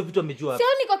 Hizo vitu amejua. Sio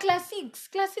niko class 6.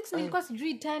 Class 6 nilikuwa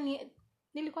sijui tani.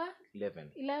 Nilikuwa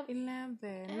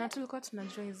 11. Na tulikuwa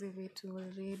tunajua hizo vitu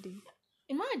already.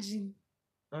 Imagine.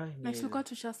 Na tulikuwa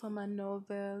tushasoma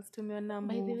novels, tumeona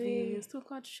movies,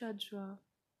 tulikuwa tushajua.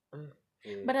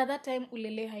 But at that time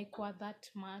ulele haikuwa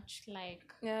that much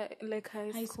like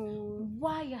high school.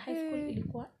 Why high school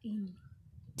ilikuwa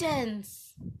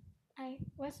intense.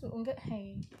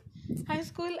 High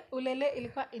school ulele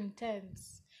ilikuwa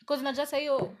intense. Because unajua sasa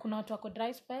hiyo kuna watu wako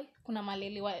dry spell, kuna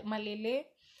malele,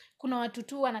 kuna watu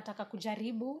tu wanataka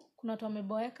kujaribu, kuna watu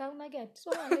wameboeka, unaget.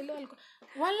 So malele walikuwa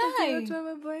walai. Watu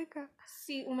wameboeka.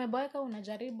 Si umeboeka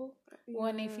unajaribu,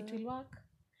 uone if it will work.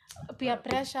 Peer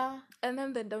pressure. And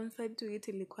then the downside to it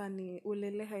ilikuwa ni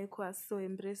ulele haikuwa so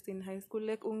embraced in high school.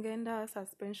 Like ungeenda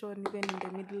suspension even in the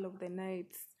middle of the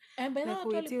night. Like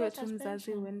uitiwe tu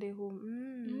mzazi uende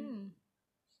home.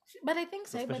 But I think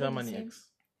suspension is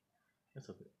X. Yes,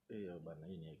 okay. Bana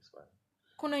hii ni X bana.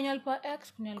 Kuna nyalpa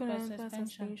X, kuna nyalpa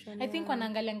suspension. I think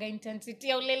wanaangalianga intensity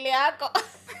ya ulele yako.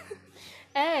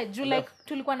 Juu like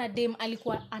tulikuwa na dem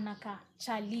alikuwa anakaa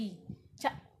chali.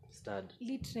 Stud.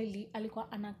 Literally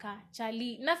alikuwa anakaa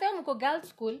chali. Na sasa mko girls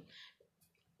school.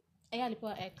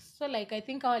 Alipewa X. So like I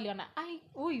think waliona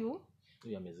huyu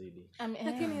amezidi.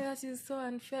 Lakini that is so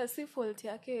unfair. Si fault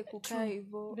yake kukaa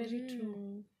hivyo. Very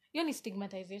true. Hiyo ni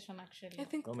stigmatization actually. I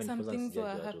think some things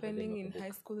were happening in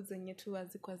high school zenye tu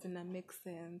hazikuwa zina make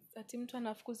sense. Ati mtu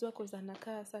anafukuzwa kwa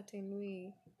anakaa certain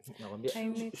way. Nakwambia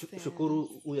shukuru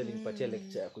huyu alinipatia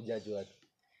lecture ya kujaji watu.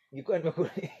 Nilikuwa nimekuwa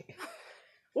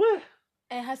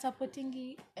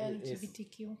supporting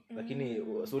LGBTQ. Lakini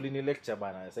suli ni lecture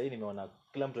bana. Sasa hivi nimeona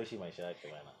kila mtu aishi maisha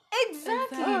yake bana.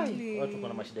 Exactly. Watu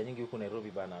kuna mashida nyingi huko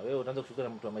Nairobi bana. Wewe utaanza kushughulika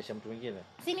na mtu wa maisha mtu mwingine.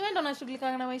 Si ni wewe ndo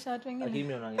unashughulika na maisha ya watu wengine. Lakini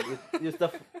mimi naona hiyo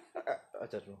stuff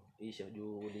acha tu. Isha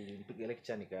juu ulinipiga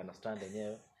lecture nika understand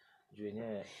yenyewe. Juu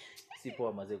yenyewe si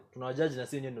poa mazee. Tunawajaji na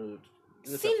si wenyewe ndo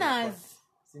sinners.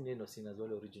 Si ndio sinners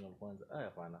wale original kwanza.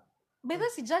 Hapana. But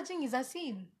si judging is a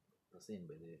sin. Sin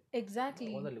bele.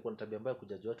 Exactly. Kwanza nilikuwa na tabia mbaya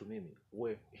kujaji watu mimi.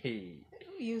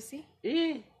 You see?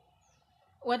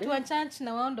 Watu wa church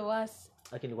na wao ndo wasi.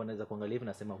 Lakini nilikuwa naweza kuangalia hivi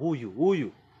nasema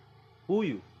huyu.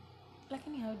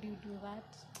 Lakini how do you do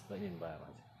that? Lakini mbaya.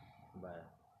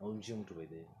 Na unjui mtu by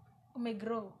the way.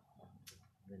 Umegrow.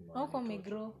 Hauko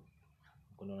umegrow.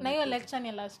 Unaona na hiyo depressing. lecture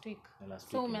ni last week Na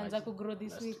last so week, umeanza imagine. kugrow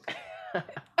this Last week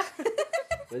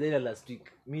But then last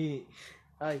week mi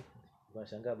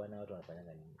nashangaa bana watu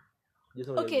wanafanyanga nini. Just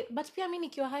okay but pia mi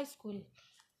nikiwa high school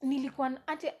nilikuwa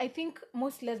ati I think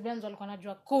most lesbians walikuwa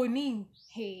najua Connie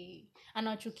hey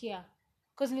anawachukia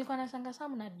cause nilikuwa nashanga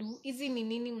sana mnadu hizi ni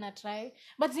nini mna try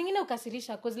but zingine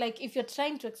ukasirisha cause like if you're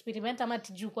trying to experiment ama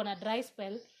tiju uko na dry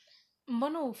spell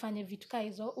mbona ufanye vitu ka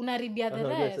hizo unaribia the Sasa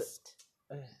unajua rest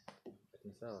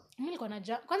ni sawa. mi nilikuwa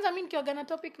najua kwanza mi nikiwaga na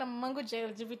topic na mamangu ja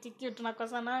LGBTQ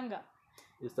tunakosananga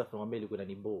Hiyo stuff namwambia ilikuwa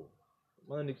inanibo.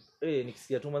 Maana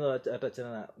nikisikia tu maana hata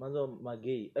chana na maana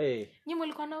magei. nyi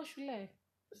mlikuwa nao shule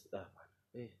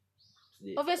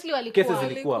Sije. obviously walikuwa Cases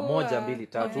zilikuwa Walikuwa. 1 2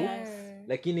 3 Yes.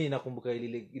 lakini nakumbuka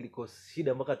iliko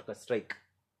shida mpaka tuka strike.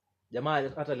 Jamaa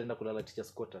hata alienda kulala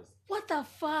teachers quarters. what the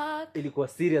fuck Ilikuwa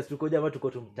serious, tulikuwa jamaa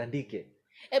tuko tumtandike.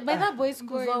 by that boys school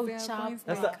Boys, wao they are chap boys.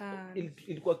 Sasa can't.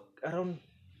 ilikuwa around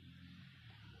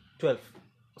 12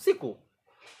 usiku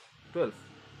 12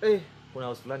 kuna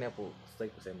house fulani hapo,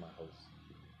 sitaki kusema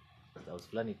house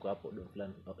fulani iko hapo, dom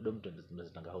fulani, dom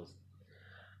tunazitanga house.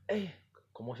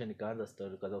 Commotion ikaanza,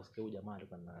 story kaza usikia huyu jamaa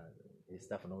alikuwa na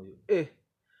staff na huyu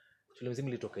shule mzima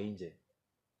ilitoka nje.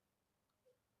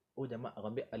 Huyu jamaa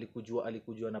akamwambia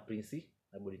alikujua na prince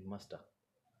na boarding master,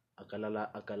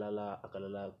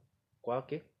 akalala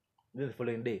kwake, then the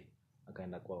following day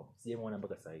akaenda kwao. Sijamwona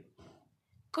mpaka sasa hivi.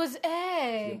 cause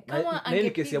Na kama hiyo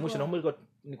ni kesi ya mwisho, angepigwa naomba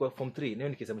nilikuwa form 3, na hiyo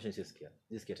ni kesi ya mwisho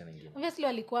sisikia tena nyingine. obviously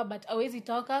walikuwa but hawezi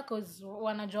toka cause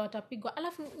wanajua watapigwa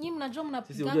alafu nyinyi mnajua Sisi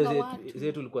mnapiganga unajua watu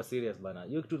zetu tulikuwa serious bana.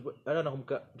 Hiyo kitu hata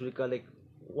nakumbuka tulikaa like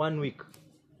 1 week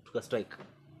tuka strike.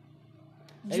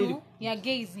 juu ya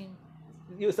gazing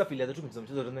Hiyo stuff ilianza tu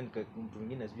mchezo tena, mtu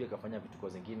mwingine sijui akafanya vitu kwa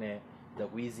zingine za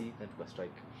wizi na tuka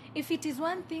strike. if it is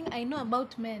one thing I know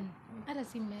about men hata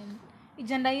si men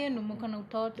ijanda yenu mko na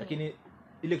utoto Lakini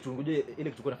ile kitu ngoje,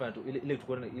 ile kitu nafanya tu, ile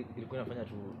ilikuwa inafanya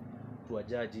tu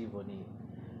wajaji hivyo ni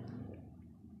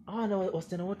na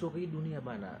wasichana wote wa hii dunia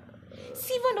bana.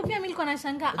 si hivyo ndo pia mimi nilikuwa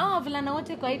nashangaa wavulana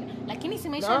wote kwa hiyo lakini si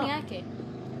maisha ni yake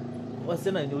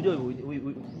Wasichana ni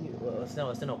unajua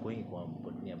wasichana wako wengi kwa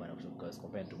dunia bana,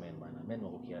 compared to men bana. Men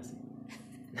wako kiasi.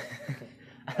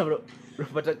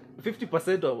 Unapata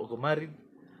 50% wako married,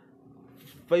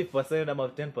 5% ama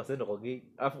 10% wako gay,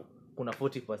 alafu kuna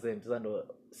 40%. Sasa ndo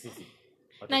sisi.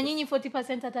 na nyinyi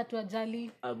 40% hata tuajali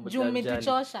juu Hatuwajali.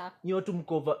 mmetuchosha Ni watu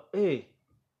mkova like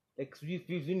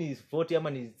 50 ni 40 ama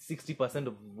ni 60%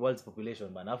 of world's population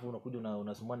bana. Alafu unakuja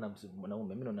unasumbana na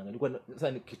mwanaume. Mimi naangalia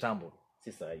sasa ni kitambo,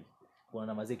 si sasa hivi. Kuna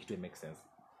na mazee kitu make sense.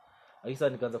 Sasa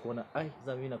nikaanza kuona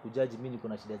sasa mimi nakujaji, mimi niko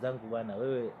na shida zangu bana,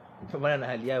 wewe bana na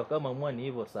hali yako kama mwani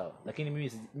hivyo sawa. Lakini mimi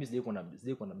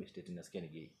sijui kuna best date nasikia ni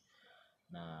gay.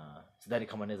 Na sidhani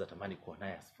kama naweza tamani kuwa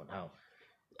naye for now.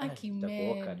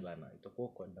 Itakuwa bana,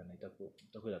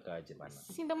 itakuwa kaje bana.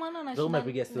 si ndo maana Ndio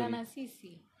umepiga story. na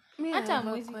sisi Me, I Hata have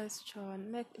a mwezi-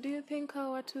 question. Like, do you think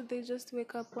how watu they just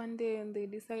wake up one day and they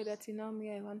decide that now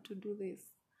me I want to do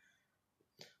this?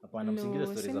 Hapana, No, msingize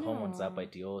stories za si hormones no. hapa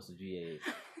eti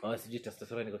sijui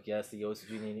testosterone iko kiasi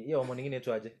sijui nini. Hiyo hormone nyingine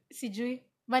tu aje? sijui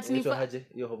but ni Inaitwa aje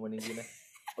hiyo hormone nyingine?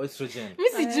 Estrogen. mimi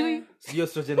sijui Sijui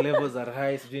estrogen levels are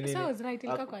high sijui nini. so I was right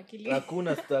ilikuwa kwa akili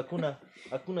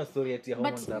Hakuna story ati ya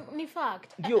hormones but hapa. ni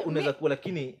fact Ndio unaweza kuwa,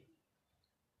 lakini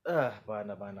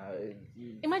bana.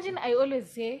 imagine I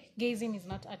always say gazing is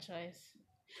not a choice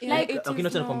Like, it Lakini is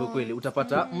acha nikwambie not. kweli,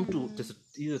 utapata mtu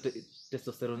hizo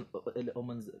testosterone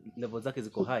hormones levels zake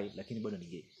ziko high lakini bado ni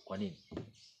gay. Kwa nini?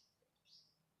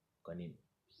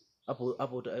 Hapo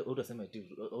utasema eti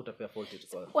utapea fault eti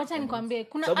kwa. wacha nikwambie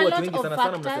kuna a Sababu watu lot wengi of sana sana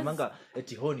factors mnasemanga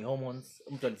eti ni hormones,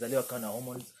 mtu alizaliwa kana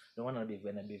hormones, ndio maana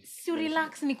anabiv. si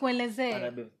relax nikuelezee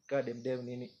Anabiv kadem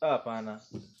nini? Hapana.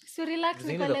 si relax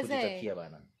Zingine za nikuelezee kujitakia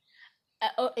bana.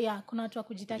 yeah kuna watu wa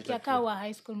kujitakia kawa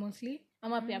high school mostly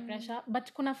ama peer pressure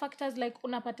but kuna factors like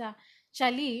unapata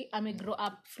chali ame grow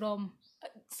up from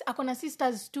akona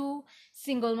sisters too,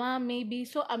 single mom maybe,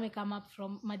 so ame come up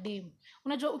from madem.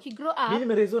 Unajua ukigrow Mimi up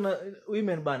nimerezo na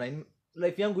women bana in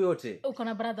life yangu yote. uko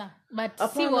na brother but si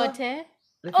Hapana. wote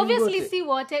Life yangu obviously yote. si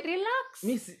wote. Relax,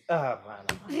 Mimi bana.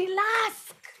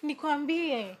 relax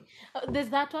nikwambie. There's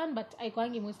that one but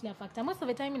haikwangi mostly a factor. Most of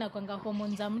the time inakwanga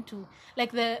hormones za mtu,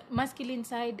 like the masculine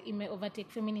side ime overtake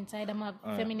feminine side ama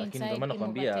feminine lakini side ndio maana ime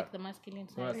nakwambia, overtake the masculine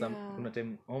side. Kuna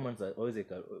time hormones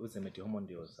always meti hormone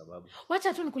ndio sababu.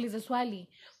 Wacha tu nikuulize swali,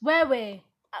 wewe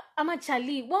ama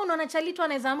chali, wewe unaona chali tu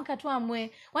anaweza amka tu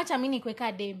amwe wacha mimi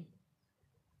nikweka dem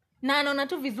na anaona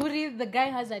tu vizuri, the guy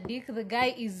has a dick, the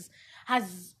guy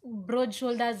has broad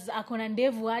shoulders, akona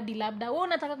ndevu hadi labda wewe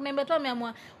unataka kuniambia tu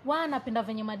ameamua anapenda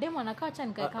venye mademu anakaa, acha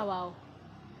nikaeka wao.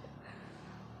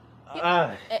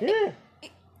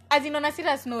 as in on a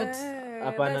serious note.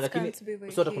 Hapana, that lakini can't be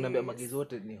the sio kuniambia case. magizi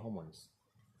wote ni hormones.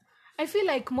 I feel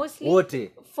like mostly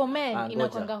Wote. for men Ngoja.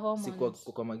 inakwanga Si hormones.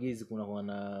 kwa magizi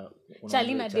kuna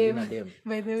Chali na Chali dem.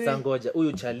 By the way. Sasa ngoja,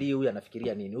 huyu chali huyu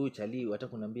anafikiria nini? Huyu chali hata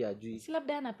kuniambia ajui. Si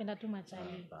labda anapenda tu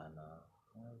machali. Hapana.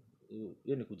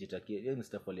 Hiyo ni kujitakia. Hiyo ni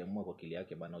stuff aliamua kwa akili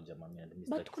yake bana hujamamia.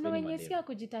 But kuna wenye si ya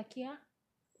kujitakia.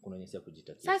 Kuna wenye si ya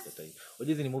kujitakia sasa hivi.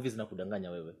 Hizi ni movies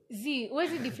zinakudanganya wewe.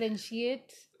 Huwezi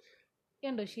differentiate.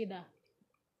 Hiyo ndo shida.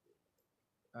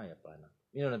 Hapana.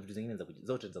 Mimi naona vitu zingine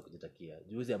zote za kujitakia.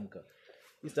 Juzi amka.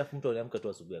 Hii stuff mtu aliamka tu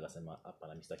asubuhi akasema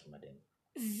hapana mimi sitaki madeni.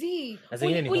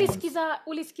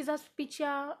 Ulisikiza speech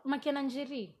ya Makena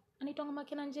Njeri? Anaitwa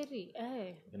Makena Njeri.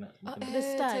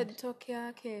 The TED Talk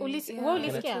yake.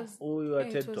 Ulisikia? Huyu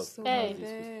TED Talk.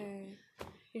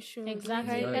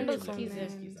 Exactly.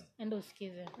 Endo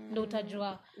usikize. Ndo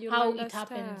utajua how it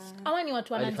happens. Ama ni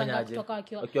watu wanaanza kutoka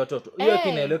wakiwa watoto. Hiyo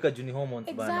kinaeleweka juni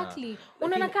hormones bana. Exactly.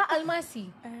 Unaona ka Almasi.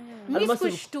 Mimi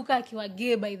sikushtuka akiwa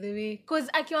gay by the way. Cause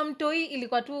akiwa mtoi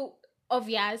ilikuwa tu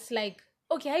obvious like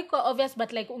okay, haiko obvious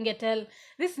but like ungetel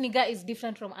this nigga is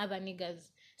different from other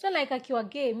niggas. So like akiwa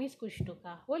gay mimi sikushtuka.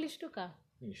 Wewe ulishtuka? Mimi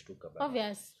nilishtuka bana.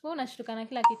 Obvious. Wewe unashtuka na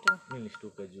kila kitu. Mimi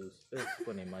nilishtuka juzi.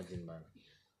 Siko na imagine bana.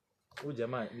 Huyu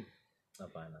jamaa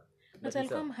hapana. Na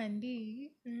alikuwa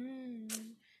mhandi.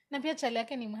 Na pia chali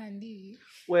yake ni mhandi.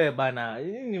 Wewe bana,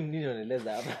 nini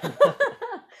unaeleza hapa?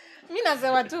 Mimi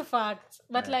nasema tu facts,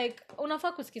 but like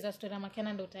unafaa kusikiza story ya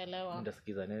Makena ndio utaelewa.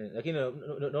 Nitasikiza nini? Lakini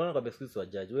naona kwa basic wa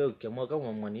judge. Wewe ukiamua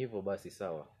kama mwani hivyo basi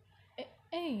sawa.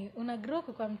 Una grow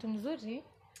kwa mtu mzuri.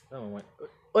 Kama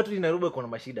watu inaruba kuna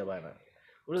mashida bana.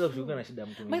 Unaweza kushughulika na shida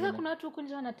mtu mwingine. Baadhi kuna watu huko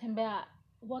nje wanatembea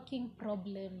working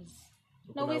problems.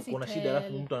 Kuna shida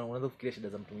alafu mtu anaanza kufikiria shida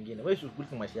za mtu mwingine. Wewe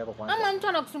shughulika maisha yako kwanza. Ama mtu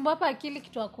anakusumbua hapa akili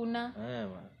kitu hakuna.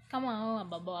 Man. Kama hao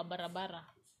baba wa barabara.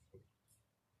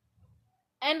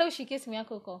 Enda ushike simu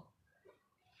yako huko.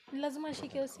 Ni lazima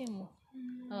ashike simu.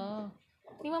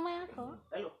 Ni mama yako?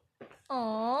 Hello.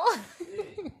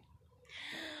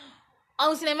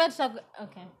 Au sinema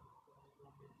okay.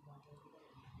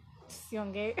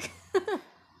 Sionge.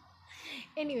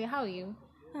 Anyway, how are you?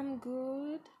 I'm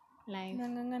good. Life.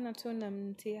 Nangangana tu na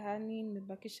mtihani,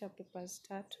 nimebakisha papers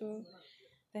 3.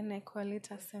 Then I call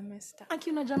it a semester.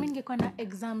 Aki unajua mimi ningekuwa na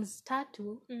exams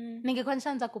 3, ningekuwa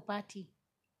nishaanza kupati.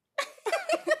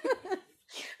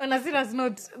 On a serious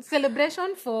note,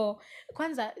 celebration for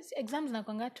kwanza exams na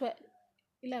kwanga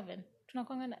 11.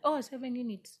 Tunakwanga na 7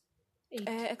 units.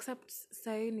 8. Except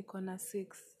sai niko na 6.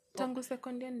 Tangu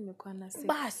second year nimekuwa na 6.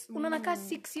 Bas, unaona ka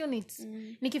 6 units.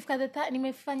 Nikifika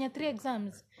nimefanya 3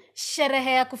 exams.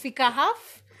 Sherehe ya kufika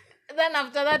half, then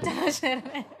after that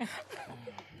sherehe.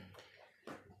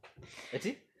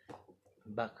 Eti?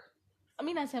 Back.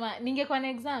 Mimi nasema ningekuwa na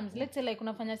exams, let's say like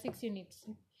unafanya 6 units.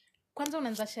 Kwanza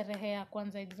unaanza sherehe ya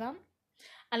kwanza exam.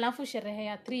 Alafu sherehe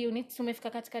ya 3 units umefika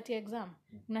katikati ya exam.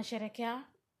 Unasherekea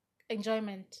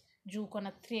enjoyment juu uko na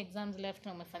 3 exams left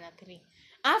na umefanya 3.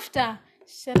 After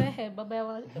sherehe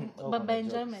baba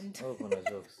enjoyment. Kuna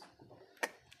jokes.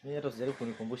 Mimi hata usijaribu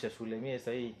kunikumbusha shule. Mimi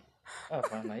sasa hii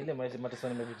hapana ile mateso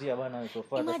nimepitia bana so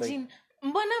far sasa. Imagine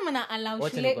mbona mna allow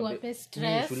shule iwape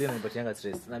stress? Mimi shule inanipatianga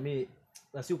stress. Na mimi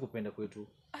si kupenda kwetu.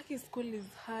 Aki school is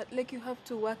hard. Like you have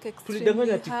to work extremely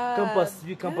Tulidanganya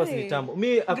hard. campus ni tambo.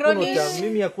 Mimi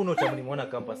hakuna utamu nimeona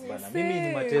campus bana. Mimi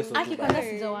ni mateso. Aki kwanza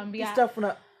sijawaambia. Staff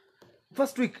na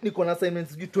first week niko na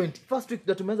assignments 20. First week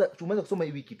tumeweza kusoma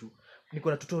hii wiki tu.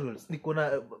 Niko na tutorials, niko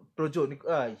na project,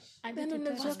 Then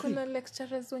unajua kuna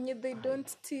lecturers when they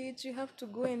don't teach, you have to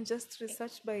go and just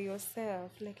research by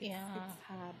yourself. Like it's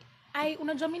hard.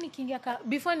 Unajua mimi nikiingia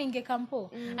before niingie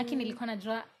kampo, aki nilikuwa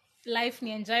najua life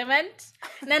ni enjoyment.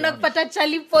 Naenda kupata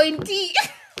chali pointi.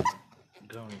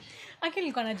 Aki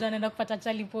nilikuwa najua naenda kupata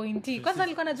chali pointi. Kwanza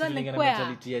nilikuwa najua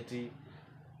nikwea.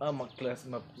 Ama class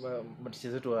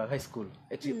mateacher zetu wa high school.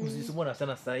 Eti msisumbuana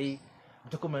sana saa hii.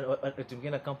 Mtakuwa ati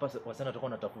mkienda campus wasana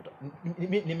watakuwa wanatafuta.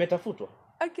 Nimetafutwa.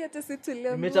 Aki hata si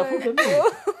tuliambiwa. Nimetafutwa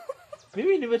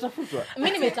mimi nimetafutwa.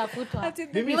 Mimi nimetafutwa.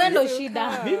 Ni wewe ndo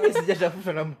shida. Mimi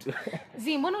sijatafutwa na mtu.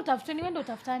 Mbona utafutwe? Ni wewe ndo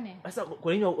utafutane. Sasa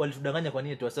kwa nini walitudanganya kwa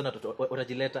nini tu wasana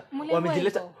watajileta?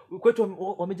 Wamejileta kwetu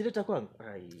wamejileta kwangu.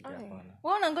 Hapana.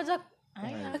 Wewe unangoja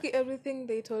Aki everything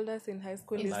they told us in high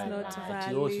school is not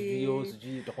valid.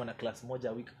 Sijui utakuwa na class moja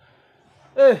a week.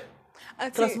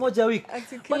 Class moja a week.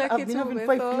 Kila I've been having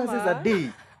 5 classes a day.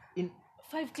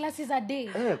 5 classes a day.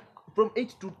 From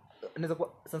 8 to naweza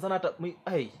kwa sana hata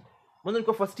mwanzo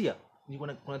nilikuwa first year nilikuwa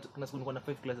na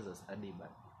 5 classes a day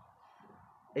bana.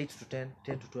 8 to 10,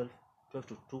 10 to 12, 12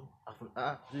 to 2, afu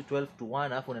 12 to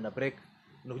 1 afu unaenda break.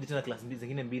 Unakuja tena class mbili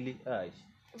zingine mbili.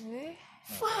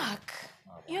 Fuck.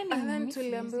 Hiyo ni And then mimi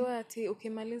tuliambiwa ati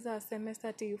ukimaliza semester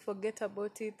ati you forget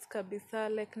about it kabisa,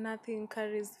 like nothing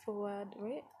carries forward.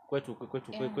 Kwetu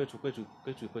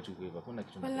hakuna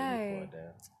kitu Walai.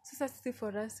 forward. Sasa sisi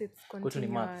for us it's Kwetu ni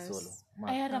math solo. continuous.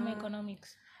 Math. I had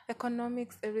economics.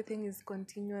 Economics, everything is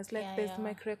continuous. Like Yeah, there's yeah.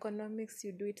 microeconomics,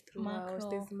 you do it throughout. Macro.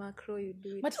 There's macro, you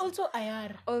do it. But also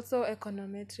IR. Also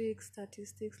econometrics,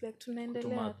 statistics, like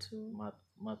tunaendelea tu.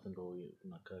 Math ndo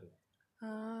tunakari.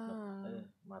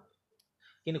 Math.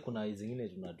 Lakini kuna zingine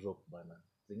tuna drop bana.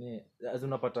 Zingine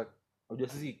unapata unajua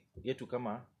sisi yetu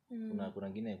kama kuna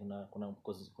nyingine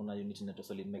kuna unit inaitwa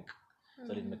solid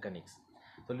mechanics.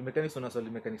 Solid mechanics una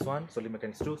solid mechanics 1, solid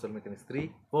mechanics 2, solid mechanics 3,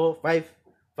 4,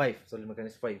 5 solid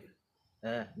mechanics 5.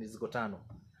 Ni ziko 5.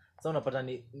 Sasa unapata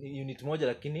ni unit moja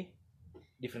lakini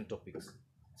different topics.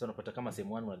 Sasa unapata kama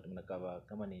same one mnakava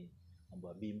kama ni mambo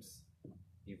ya beams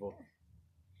hivyo.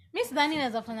 Mimi sidhani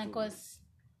naweza fanya course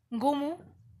ngumu.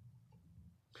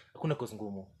 Hakuna course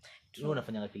ngumu. Wewe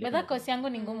unafanya kile. But course yangu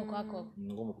ni ngumu kwako.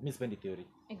 Ngumu. Mimi sipendi theory.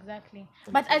 Exactly.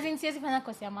 But as in siwezi fanya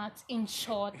course ya maths in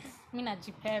short. Mimi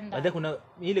najipenda. Baada kuna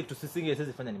ile kitu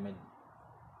siwezi fanya ni med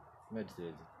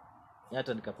siwezi.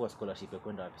 Hata nikapewa scholarship ya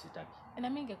kwenda wapi sitaki. Na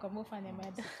mimi ningekwambia ufanye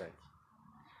med. Sitaki.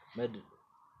 Med.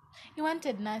 You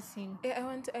wanted nursing.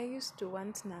 I used to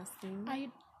want nursing. I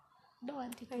don't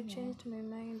want it. I changed my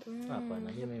mind.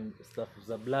 Hapana, mimi stuff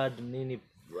za blood nini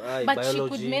But biology. she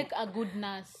could make a good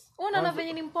nurse. Unaona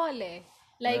venye ni mpole.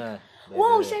 Like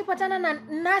Yeah, ushaipatana na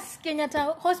nurse Kenyatta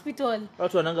Hospital.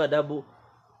 Watu wananga adabu.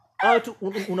 Watu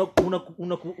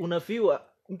unafiwa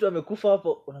mtu amekufa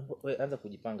hapo anza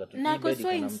kujipanga tu. Nako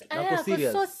so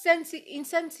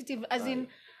insensitive as in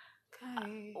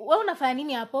wewe unafanya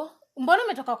nini hapo? Mbona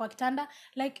umetoka kwa kitanda?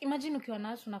 Like imagine ukiwa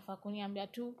nurse unafaa kuniambia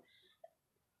tu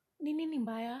ni nini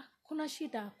mbaya? Kuna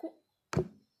shida?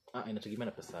 Inategemea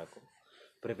na pesa yako.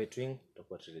 Private wing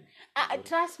utakuwa treated.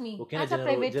 Trust me. Ukienda Hata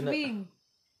private wing.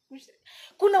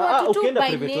 Kuna watu watu tu ukienda by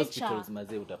private nature. hospitals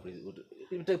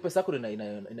mazee pesa yako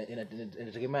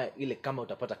inategemea ile kama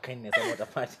utapata kindness ama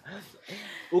utapata.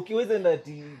 Ukiweza enda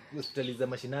hospitali za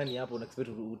mashinani hapo una expect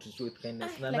to with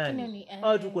kindness na nani?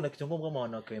 Tu kuna kichongo kama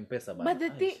wanawake M-Pesa bana.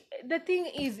 But the thing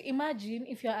is,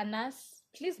 imagine if you're a nurse,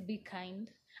 please be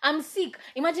kind. I'm sick.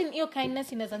 Imagine your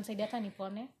kindness inaweza nisaidia hata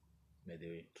nipone. By the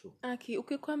way, true. Aki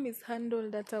ukikuwa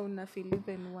mishandled hata una feel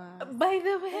even worse. By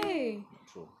the way,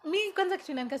 True. mi kwanza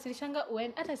kitu inanikasirishanga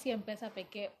hata si M-Pesa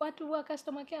pekee. Watu wa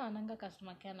customer care wananga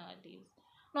customer care nowadays.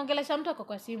 Naongelesha mtu ako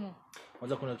kwa simu.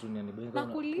 Kwanza kuna tu niani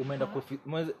Umeenda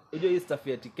unajua hii stuff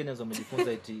ya Kenya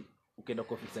wamejifunza eti ukienda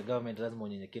kwa office ya government lazima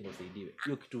unyenyekee ndio usaidiwe.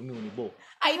 Hiyo kitu mimi unibo.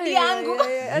 ID yangu.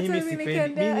 Mimi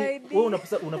sipendi. Wewe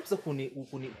unapasa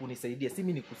kunisaidia, si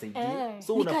mimi nikusaidie.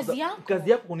 So unapasa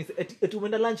kazi yako kunisaidia. Eti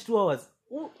umeenda lunch 2 hours.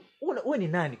 Wewe ni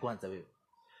nani kwanza wewe?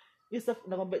 Hii stuff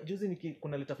nakwambia juzi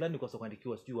kuna letter fulani kwa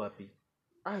kuandikiwa sijui wapi.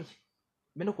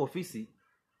 Nimeenda kwa ofisi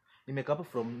nimekaa hapo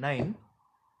from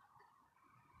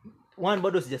 9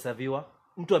 bado sijasaviwa.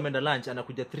 Mtu ameenda lunch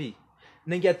anakuja 3.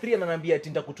 Naingia 3 ananiambia ati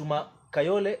nitakutuma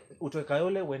Kayole, utoe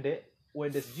Kayole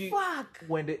uende sijui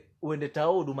uende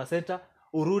Tao Huduma Center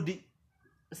urudi.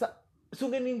 Sasa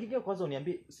ungeniingia kwanza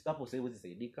uniambie hapo sasa hivi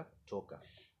saidika toka.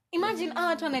 Imagine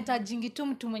watu wanahitaji tu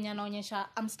mtu mwenye anaonyesha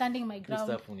I'm standing my ground.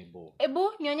 Stafu ni bo.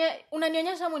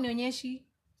 Unanionyesha ama unionyeshi?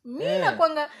 Mimi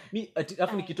nakwanga mimi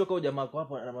afu nikitoka huyo jamaa kwa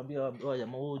hapo anamwambia huyo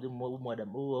jamaa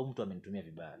huyo mtu amenitumia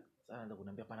vibaya. Sasa anaanza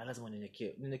kuniambia pana lazima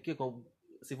unyenyekee kwa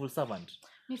civil servant.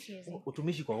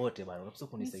 Utumishi kwa wote bana unapaswa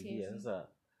kunisaidia. Sasa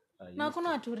na kuna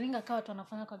watu ringa kwa watu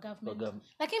wanafanya kwa government.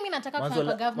 Lakini mimi nataka kufanya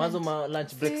kwa government. Mwanzo ma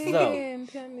lunch breaks zao.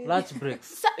 Lunch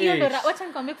breaks. Hiyo ndo wacha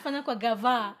nikwambie kufanya kwa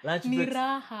gava ni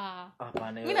raha.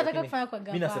 Hapana. Mimi nataka kufanya kwa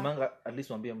gava. Mimi nasemanga at least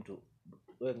mwambie mtu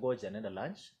wewe ngoja nenda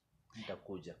lunch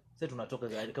nitakuja. Sasa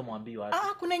tunatoka kama mwambie wapi.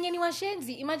 Kuna nyeni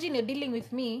washenzi. Imagine you're dealing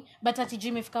with me but ati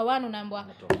gym imefika 1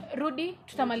 unaambiwa rudi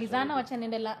tutamalizana wacha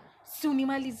niendelea. Si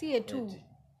unimalizie tu.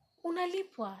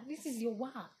 Unalipwa. This is your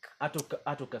work.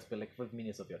 Ato kaspel like 5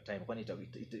 minutes of your time. Kwani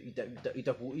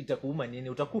itakuuma nini?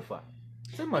 Utakufa.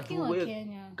 Sema tu wewe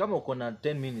kama uko na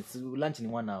 10 minutes lunch ni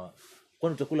 1 hour.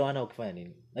 Kwani utakula 1 hour ukifanya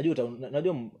nini?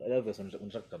 Najua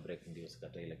unataka ka break ndio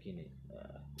sikatai lakini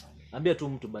ambia tu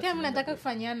mtu basi. Kama nataka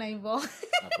kufanyana hivyo.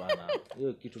 Hapana.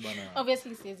 Hiyo kitu bana.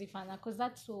 Obviously siwezi fanya because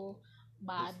that's so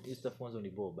bad. This stuff mwanzo ni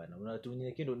bo bana.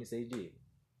 Unatunyekea ndio nisaidie.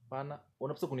 Hapana,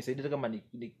 unapaswa kunisaidia kama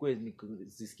ni kweli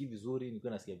nisikii vizuri, niko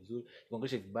nasikia vizuri,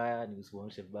 nikuongelesha vibaya,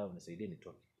 nikuongelesha vibaya unisaidie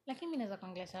nitoke. Lakini mimi naweza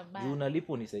kuongelesha vibaya. Juu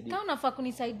unalipo unisaidie. Kama unafaa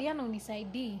kunisaidia na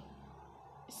unisaidie.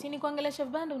 Si nikuongelesha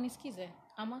vibaya ndio unisikize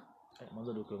ama?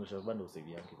 Mwanzo ndio kuongelesha vibaya ndio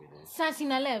usaidie yake vile. Sasa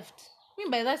sina left. Mimi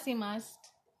by that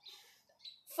must.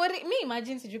 me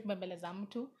imagine sijui kubembeleza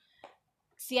mtu.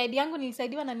 Si ID yangu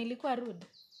nilisaidiwa na nilikuwa rude.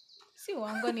 Si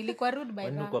uongo, nilikuwa rude by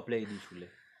Wani that. uko apply di shule.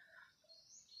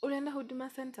 Ulienda Huduma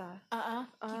Center?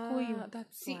 Kikuyu.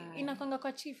 That's Si why. inakwanga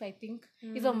kwa chief I think.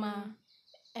 Hizo nenda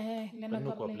Wani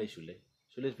kwa uko apply apply. shule.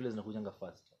 Shule zinakujanga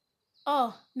fast.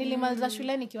 Nilimaliza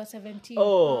shule nikiwa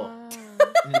 17.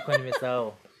 Nilikuwa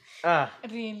nimesahau.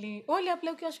 Really? Wali apply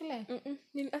ukiwa shule?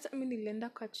 Hata mimi nilienda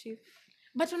kwa chief.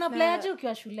 But una apply aje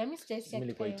ukiwa shule? Mimi sijaisikia. Mimi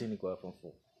nilikuwa kitu. 18 kwa form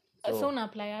 4. So una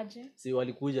apply aje? Si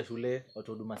walikuja shule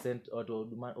watu Huduma Center, watu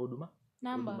Huduma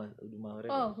Namba.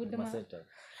 Huduma Center.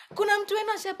 Kuna mtu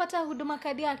wenu ashapata huduma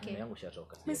kadi yake? Yangu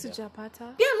shatoka. Mimi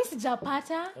sijapata. Pia mimi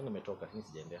sijapata. Yangu imetoka, mimi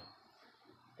sijaendea.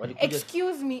 Walikuja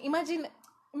Excuse me, imagine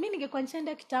mimi ningekuwa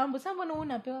nchenda kitambo, sasa mbona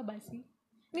unapewa basi?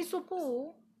 Ni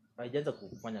supu. haijaanza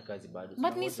kufanya kazi bado.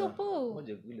 But ni supu.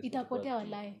 Itapotea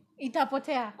walai.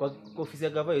 Itapotea. Kwa ofisi ya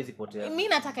gava hizi potea. Mimi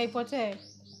nataka ipotee.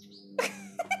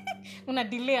 Una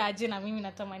delay aje na mimi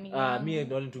natamani. Mimi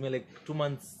ndio nilitumia like 2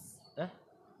 months.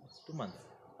 2 months.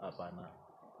 Hapana.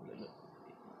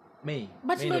 May.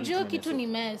 But ndio kitu ni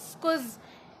mess cause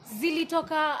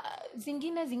zilitoka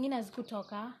zingine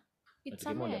hazikutoka. It's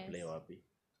a mess. Play wapi?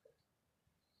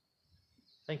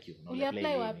 Thank you. Uli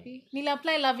apply wapi? Nili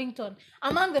apply Lavington.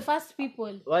 Among the first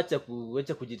people.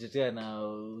 Wacha kujitetea na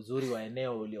uzuri wa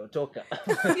eneo uliotoka.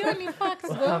 Hiyo ni facts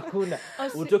though. Hakuna.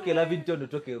 Utoke Lavington,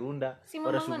 utoke Runda.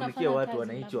 Wanashughulikia watu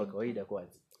wananchi wa kawaida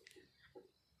kwanza.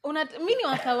 Mimi ni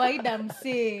wa kawaida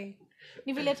msee.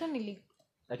 Ni vile tu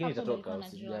lakini itatoka,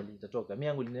 usijali, itatoka. Mimi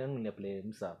yangu ni apply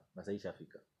Msa na sasa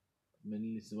ishafika.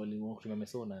 Mimi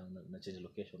tumemesona na change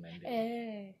location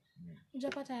naende.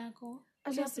 Hujapata yako?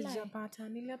 Sijapata.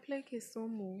 Nili apply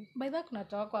Kisumu. By the way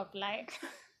kunatoa kwa apply.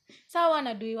 Sawa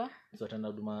wanaduiwa? So tena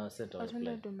Huduma Center.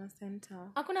 Huduma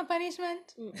Center. Hakuna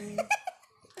punishment?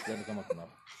 Yaani kama kuna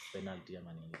penalty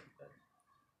ama nini.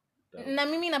 Na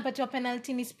mimi napatiwa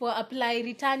penalty nisipo apply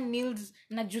return nils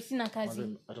na juice na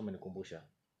kazi. Hata umenikumbusha.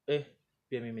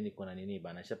 Pia mimi niko na nini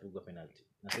bana, nishapigwa penalty.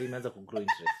 Na sasa imeanza ku grow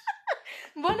interest.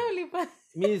 Mbona ulipa?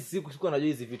 Mimi sikuwa najua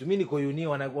hizi vitu. Mimi niko uni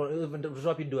watoto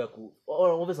wapi ndio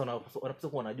obviously wanapaswa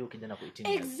kuwa wanajua kijana kwa 18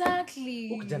 years.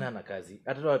 Exactly. Ukijana ana kazi,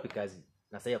 hata wapi kazi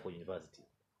na sasa yako university.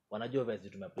 Wanajua vipi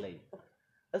tumeapply.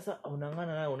 Sasa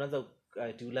unangana nayo unaanza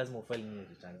ati lazima ufile nini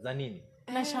return. Za nini?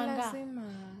 Nashanga.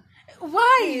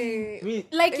 Why?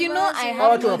 Like I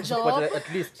have no job. At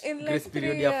least grace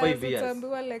period ya 5 years.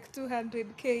 Utaambiwa like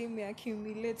 200k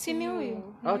imeaccumulate. Sini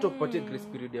huyu. Hata kupatia grace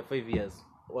period ya 5 years.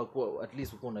 Wako at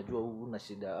least uko unajua una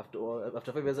shida after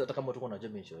 5 years hata kama utakuwa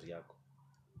unajua insure yako.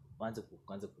 Anze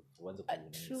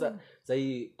sasa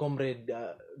hii comrade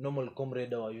normal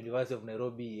comrade wa University of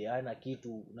Nairobi ana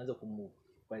kitu unaanza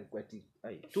kumkwati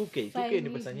 2k ni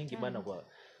pesa nyingi bana kwa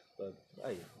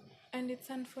and it's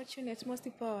unfortunate most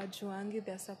people wajuangi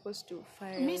they're supposed to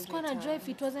file. Miss Kona joy if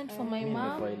it wasn't for my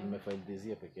mom. Nimefile this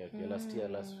year peke yake. Last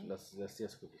year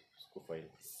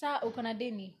sikufile. Sasa uko na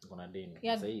deni? Uko na deni.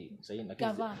 Yeah. Sasa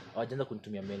lakini hawajaanza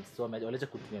kunitumia mails. So waliacha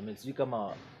kunitumia mails. Sijui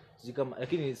kama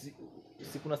lakini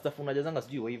si kuna staff unajazanga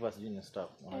sijui waiver sijui ni staff.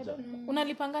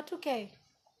 Unalipanga 2k?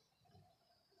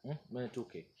 Mimi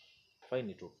 2k.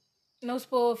 Fine tu. Na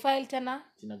usipo file tena?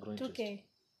 Sina grow 2k.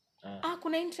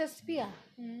 Kuna interest pia.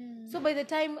 So by the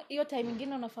time hiyo time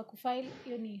nyingine unafaa kufile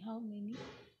hiyo ni how many?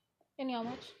 Any how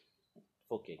much?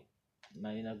 4k.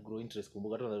 Na ina grow interest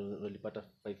kumbuka hata unalipata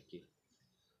 5k.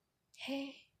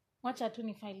 Wacha tu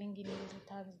ni file nyingine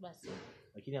returns basi.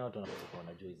 Lakini hao watu wanapaswa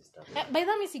wanajua hizi stuff. By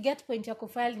the way, si get point ya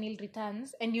kufile nil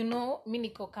returns and mimi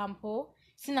niko kampo,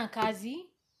 sina kazi.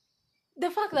 The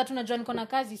fact that unajua niko na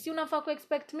kazi, si unafaa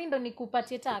kuexpect mimi ndo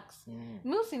nikupatie tax.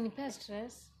 Mimi usinipe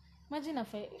stress. Imagine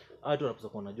watu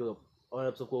wanapaswa wanajua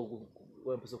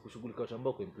wanapaswa kushughulika watu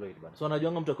ambao employed bana. So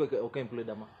wanajuanga mtu akiwa employed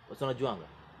ama. So wanajuanga.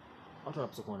 Watu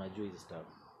wanapaswa wanajua hizi stuff.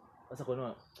 Sasa kwa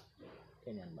nini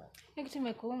Kenyan bana? Kitu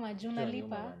imekuuma juu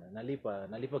nalipa.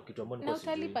 Nalipa kitu ambacho niko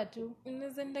sijui. Na utalipa tu.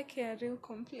 Unaweza enda KRA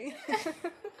complain.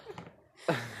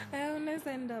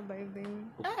 Unaweza enda by them.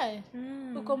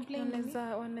 Ucomplain.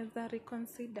 Wanaweza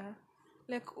reconsider.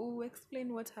 Like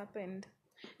explain what happened.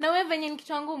 Na wewe venye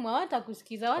kitu ngumu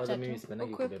hawatakusikiza, wacha tu.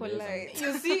 Ukwe polite.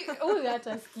 You see, huyu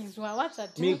hatasikizwa, wacha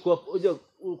tu. Mimi kwa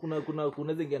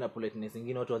kuna zingine na politeness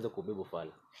zingine watu waanze kubeba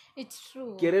fala. It's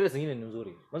true. Kerere zingine ni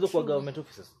nzuri. Mwanzo kwa government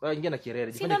offices. Ingia na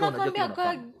kerere. Jifanye kama unajua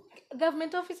kwa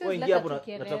government offices la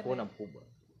kerere. Nataka kuona mkubwa.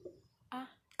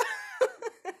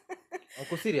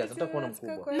 Uko serious? Nataka kuona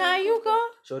mkubwa. Na yuko?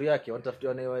 Shauri yake wanatafutia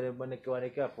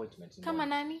wanaweka appointment. Kama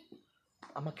nani?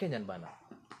 Ama Kenyan bana.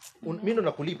 Mimi ndo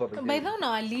nakulipa by the way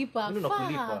unawalipa. Mimi ndo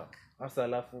nakulipa. Sasa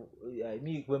alafu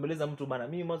mimi kuembeleza mtu bana.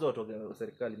 Mimi mwanzo watu wa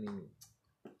serikali mimi.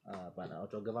 Hapana,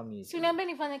 watu wa government Si uniambie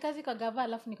nifanye kazi kwa gava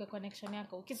alafu niko connection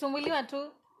yako. Ukisumbuliwa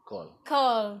tu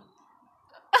call.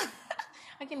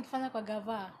 Lakini nikifanya kwa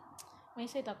gava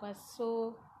maisha itakuwa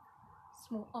so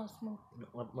smooth.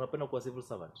 Unapenda kuwa civil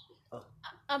servant?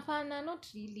 Hapana, not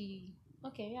really.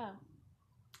 Okay, yeah.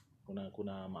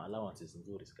 Kuna allowances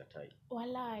nzuri sikatai.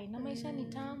 Walai, na maisha ni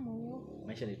tamu.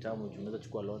 Maisha ni tamu, unaweza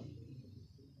chukua loan.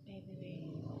 By the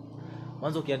way.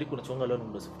 Mwanzo ukiandika unachukua loan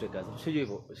ndio usifute kazi. Usijue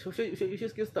hivyo.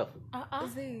 Usisikie stuff.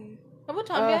 Zii. Hebu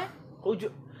tuambie.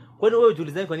 Kwani wewe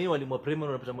ujiulizani kwa nini walimu wa primary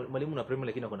unapata mwalimu na primary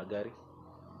lakini akona gari?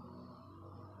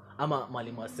 Ama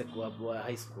mwalimu wa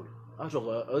high school.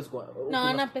 Na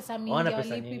wana pesa mingi, walipi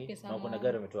pesa mingi. Na kuna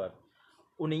gari umetoa wapi?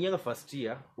 Unaingia first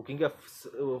year,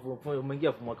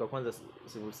 umeingia mwaka kwanza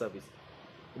civil service.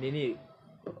 Nini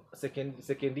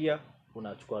second year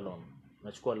unachukua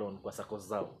loan kwa SACCOS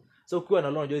zao. So ukiwa na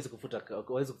loan huwezi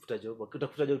kufuta job.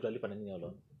 Ukitafuta job utalipa na nini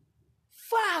loan?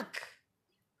 Fuck.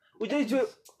 Ujaijua.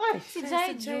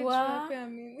 Sijaijua.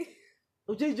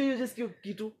 Ujaijua just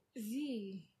kitu.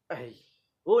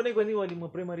 Wewe kwa nini walimu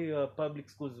primary public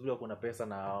schools vile wako na pesa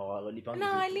na walipangi?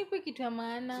 Na walipi kitu ya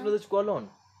maana. Unaweza chukua loan.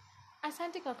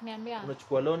 Asante kwa kuniambia.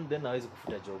 Unachukua loan then hawezi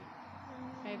kufuta job.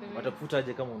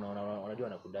 Watakufuta kama unajua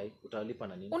nakudai, utalipa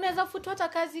na nini? Unaweza futwa hata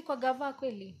kazi kwa gava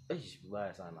kweli?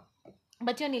 Vibaya sana.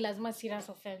 But hiyo ni lazima serious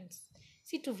offense.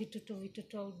 Si tu vitu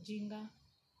tu ujinga.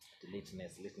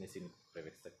 Lateness in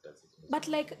private sectors. But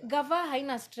like gava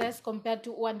haina stress compared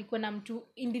to uandikwe na mtu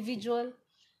individual.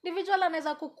 Individual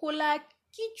anaweza kukula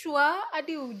kichwa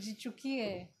hadi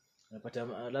ujichukie. Unapata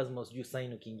lazima usijue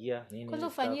sign ukiingia nini. Kwanza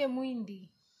ufanyie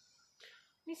mwindi.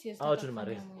 Mimi siwezi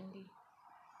kufanya mwindi.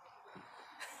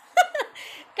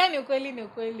 Kani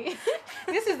ukweli.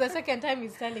 This is the second time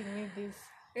he's telling me this.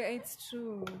 Yeah, it's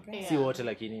true. Yeah. Si wote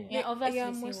lakini. Yeah,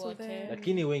 obviously si wote.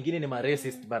 Lakini wengine ni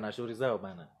racist bana, shauri zao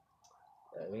bana.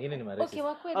 Wengine ni racist. Okay,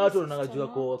 wakweli. Watu wanajua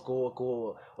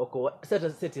wako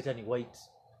set hata ni white.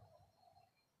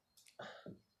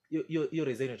 Yo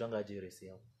resign utanga aje race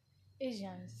yao?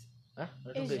 Asians.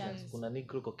 Asians. Kuna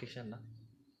Negro, Caucasian na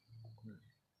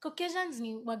Caucasians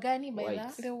ni wagani by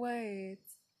that? The white.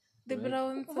 The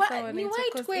brown ni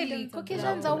white kweli.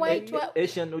 Caucasians are white.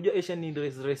 Asian, unajua Asian ni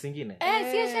race nyingine.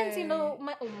 Si Asians ndo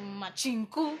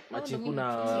machinku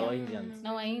na Indians.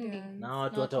 Na Indians. Na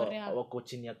watu hata wako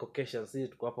chini ya Caucasian, sisi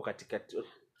tuko hapo katikati.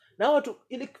 Na watu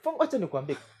ili acha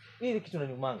nikwambie, hili kitu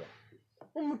inaniumanga.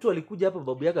 Mtu alikuja hapa,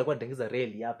 babu yake alikuwa anatengeza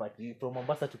reli hapa from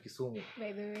Mombasa to Kisumu.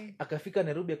 By the way. Akafika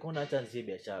Nairobi akaona acha anzie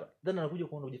biashara. Then anakuja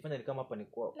kuona ujifanya ni kama hapa ni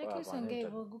kwao. Lakini usongee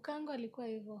hivyo, Gukango alikuwa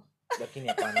hivyo. Lakini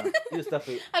hapana. Hiyo stuff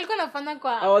alikuwa anafanya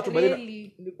kwa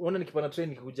reli. Unaona nikipanda train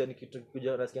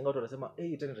nikikuja nasikia watu wanasema,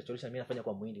 train itachoresha mimi nafanya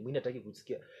kwa Muhindi hataki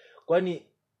kusikia." Kwani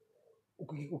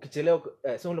ukichelewa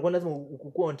so lazima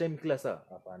ukukua on time kila saa?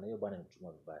 Hapana, hiyo bwana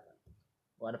nimetumwa vibaya.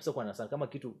 Wanapesa kwa nasana kama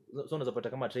kitu so unaweza pata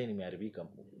kama train imeharibika,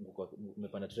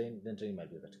 umepanda train then train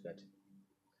imeharibika katikati.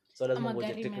 So lazima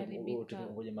ngoje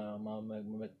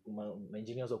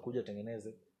engineers wakuja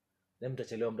tengeneze. Then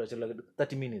mtachelewa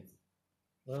 30 minutes.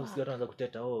 Wao sio wanaanza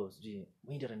kuteta, sijui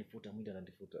Muhindi atanifuta.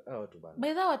 Watu bana. By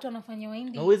the way watu wanafanya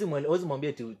Wahindi. Na huwezi mwambie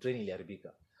eti train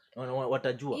iliharibika.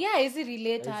 Watajua. Yeah, is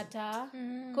relate hata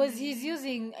because he's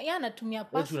using anatumia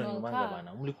personal car.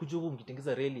 Bana. Mlikuja huko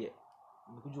mkitengeza reli.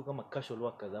 Mlikuja kama casual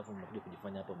workers alafu mnakuja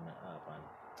kujifanya hapa hapana.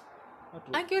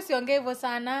 Aki usiongee hivyo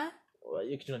sana.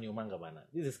 Hiyo kitu inaniumanga bana.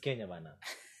 This is Kenya bana.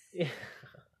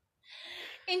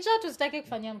 Enjoy tusitaki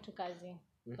kufanyia mtu kazi.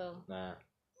 So.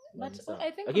 But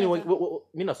I think lakini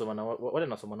mimi nasoma na wale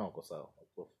nasoma nao kwa sawa.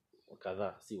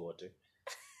 Kadhaa si wote.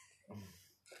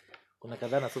 Kuna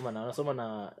kadhaa nasoma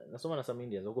na some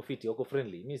Indians wako fit, wako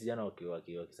friendly. Mimi sijana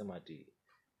wakisema ati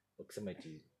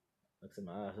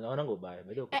wanango baya.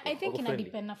 I think ina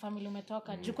depend na family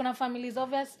umetoka. Juu kuna families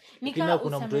obvious kuna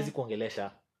mtu hawezi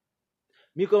kuongelesha.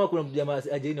 Mimi kama kuna jamaa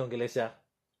aje niongelesha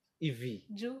hivi.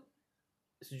 Juu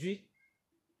sijui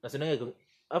nasenanga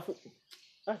afu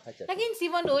lakini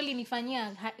sivyo ndo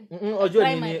ulinifanyia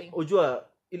unajua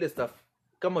ile stuff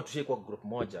kama tushe kwa group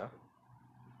moja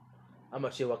ama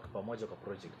tushe work pamoja kwa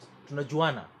project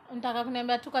tunajuana. Unataka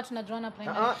kuniambia tuka tunajuana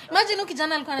primary? Imagine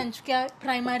ukijana alikuwa ananichukia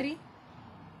primary.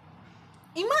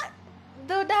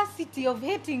 The audacity of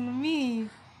hating me.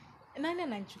 Nani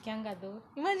ananichukianga though?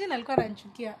 Imagine alikuwa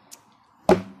ananichukia.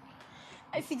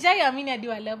 Sijai amini hadi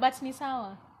leo but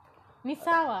ni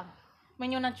sawa.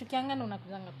 Mwenye unachukianga na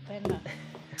unakuzanga kupenda.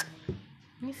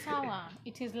 Ni sawa.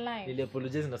 It is life. Nili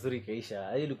apologize na sorry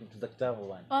kaisha. Hiyo ilikuwa kitambo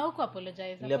bwana. Huko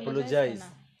apologize. Nili apologize.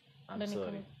 I'm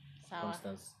sorry. Sawa.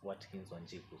 Constance Watkins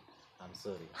Wanjiku. I'm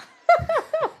sorry.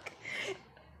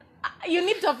 You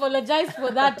need to apologize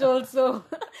for that also.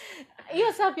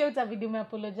 hiyo saa pia utabidi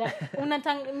umeapologize.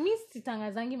 Mimi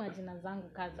sitangazangi majina zangu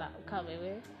ka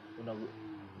wewe.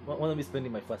 Wanna be spending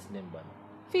my first name bana.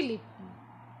 Philip.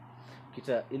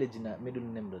 Kita ile jina middle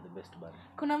name ndo the best bana.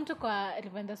 Kuna mtu kwa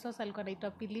Rivenda Sauce alikuwa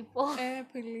anaitwa Pilipo.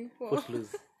 Pilipo.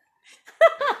 Footloose.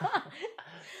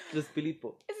 Just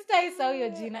Pilipo. Sitaisahau hiyo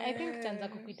jina. I think tutaanza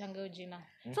kukuitanga hiyo jina.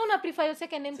 So una prefer your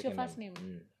second name to your first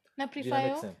name? Na prefer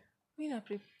yo? Mimi na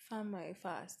prefer my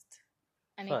first.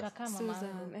 Anaitwa kama mama.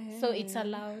 Susan. So it's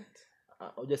allowed.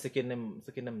 Unajua second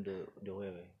name ndio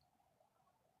wewe.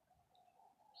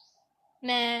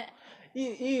 Na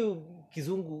hii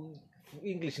kizungu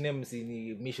English names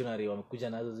ni missionary wamekuja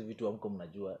nazo hizo vitu amko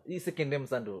mnajua. Hii second name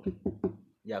sando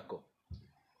yako.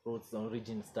 Roots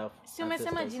origin stuff. Si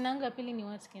umesema jina langu ya pili ni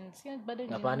Watkins. Sio bado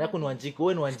jina. Hapana, yako ni Wanjiku,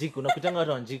 wewe ni Wanjiku. Unakutanga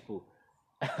watu Wanjiku.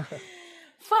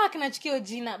 Fuck, nachukia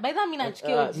jina. By the way, mimi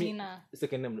nachukia jina.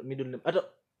 Second name, middle name.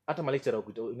 Hata ma lecturer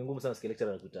ni ngumu sana sikia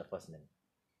lecturer anakuita first name.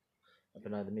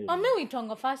 Hapana, the middle. Mimi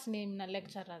uitanga first name na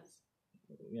lecturers.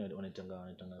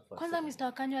 Wanaitanga first. Kwanza Mr.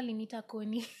 Wakanyo aliniita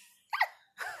Koni.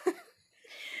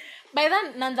 By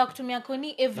then naanza kutumia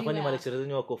Koni everywhere. Na kwani ma lecturers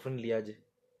wenyewe wako friendly aje?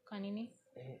 Kwa nini?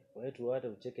 Wetu hata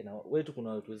ucheke na wetu kuna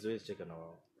watu wezi cheka na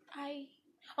wao.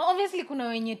 Obviously kuna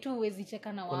wenye tu wezi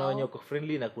cheka na wao. Kuna wenye wako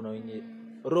friendly na kuna wenye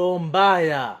roho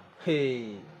mbaya.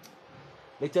 Hey.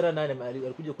 Lecturer nani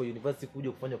alikuja kwa university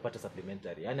kuja kufanya upate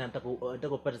supplementary. Yaani anataka upate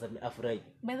supplementary afrai.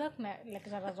 By the way kuna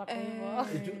lecturers wako hivyo.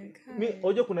 Mimi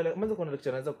hoja kuna mwanzo kuna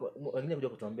lecturer anaanza wengine kuja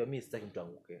kutuambia mimi sitaki mtu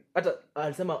anguke. Hata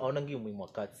alisema aonangi umuhimu wa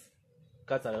cuts.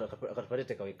 Cuts akatupatia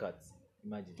take away cuts.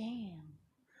 Imagine.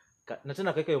 Damn. Na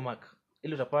tena kaweka hiyo mark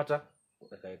ili utapata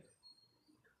utakaeka.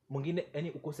 Mwingine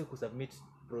yani ukose kusubmit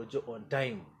project on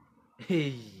time.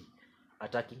 Hey,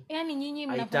 ataki. Yaani nyinyi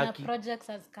mnafanya projects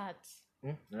as cuts.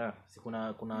 Si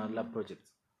kuna lab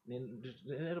projects.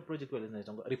 Ni project wale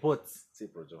zinaitwa reports, si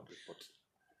project report.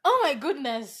 Oh my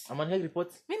goodness. Amani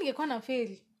reports. Mimi ningekuwa na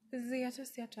fail. Hata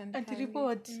si atandika. Anti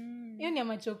report. Hiyo ni ya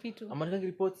machopi tu. Amani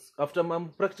reports after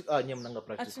practical nyem mnanga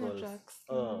practicals.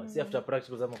 Si after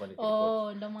practicals ama kwani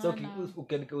report. Ndo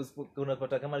maana. So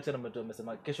unapata kama lecturer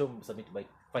amesema kesho submit by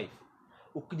 5.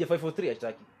 Ukija 543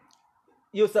 ataki.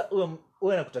 Hiyo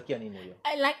wewe anakutakia nini huyo?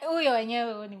 Like huyo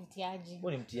wenyewe ni mtiaji.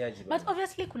 Wewe ni mtiaji. But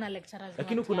obviously kuna lecturers.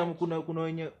 Lakini kuna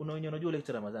wenye unajua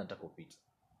lecturer mazana anataka upite.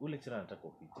 Huyu lecturer anataka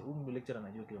upite. Huyu lecturer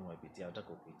anajua kile mwapitia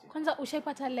anataka upite. Kwanza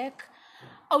ushaipata lek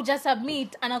au just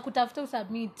submit anakutafuta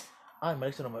usubmit. Ma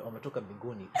lecturer wametoka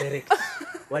mbinguni direct.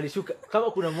 Walishuka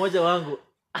kama kuna mmoja wangu.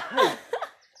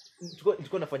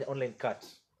 Tulikuwa nafanya online cut.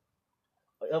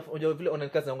 Unajua vile online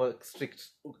cut zinakuwa strict.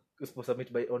 Usipo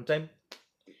submit by on time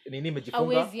nini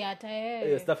imejifunga. Hawezi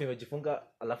hata staff imejifunga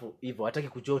alafu hivyo hataki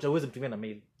kujota uweze mtumia na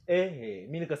mail.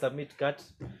 Mimi nika submit cut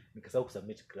nikasahau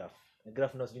kusubmit graph.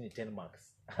 Graph now ni 10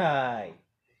 marks. Hai.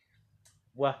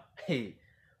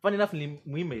 Funny enough ni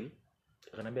email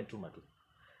akaniambia tuma tu.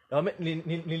 Na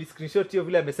nili screenshot hiyo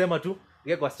vile amesema tu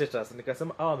nika kwa status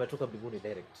nikasema ametoka mbinguni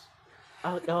direct.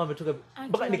 Ametoka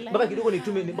mpaka kidogo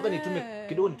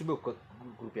nitume kwa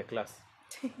group ya class.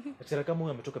 Acha kama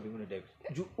huyu ametoka mbinguni direct.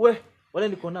 Wale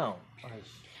niko nao.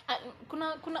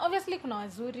 Kuna obviously kuna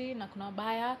wazuri na kuna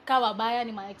wabaya. Kawa wabaya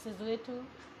ni ma-exes wetu.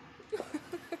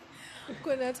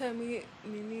 Kuna hata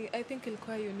nini I think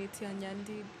ilikuwa unit ya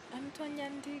Nyandi. Anaitwa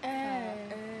Nyandi.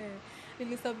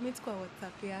 Nilisubmit kwa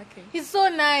WhatsApp yake. He's so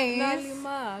nice.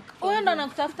 Nalimark. Huyo ndo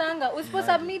anakutafutanga. Usipo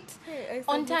submit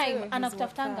on time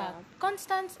anakutafutanga.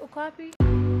 Constance uko wapi?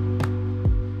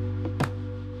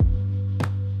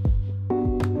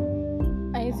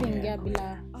 Aizi ingia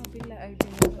bila ID.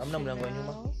 Hamna mlango wa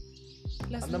nyuma.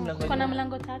 Kuna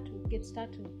mlango 3, gates 3.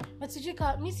 But sijui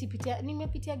mimi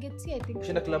nimepitia gates I think.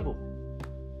 Ushinda klabu.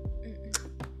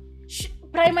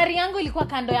 Primary yangu ilikuwa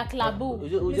kando ya klabu.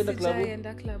 Unaenda klabu?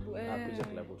 Naenda klabu. Kuja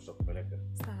klabu tutakupeleka.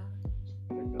 Sawa.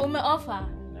 Umeoffer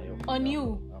on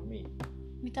you. Me.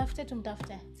 Nitafute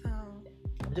tumtafute. Sawa.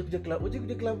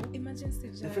 Kuja klabu. Emergency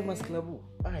The famous klabu.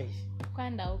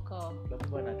 Kwenda huko. Klabu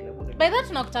bana klabu. By that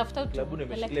tunakutafuta klabu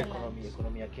nimeshikilia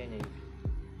economy ya Kenya hivi.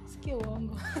 Sikia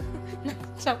uongo.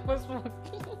 Chapo smoke.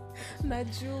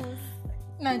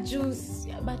 Na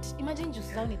juice. But imagine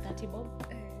juice zao ni 30 bob.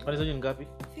 Kwani hizo ni ngapi?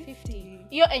 50.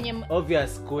 Hiyo enye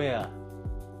Obvious square.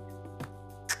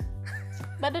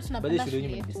 Bado tunapenda shule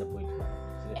yenyewe ni disappoint.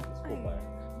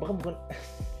 Baka mko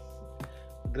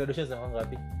graduation za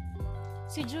ngapi?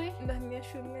 Sijui ndani ya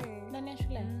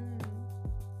shule.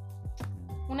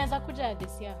 Unaweza kuja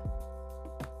this year.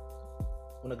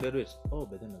 Una graduate?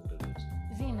 But then una graduate.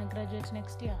 Zina graduate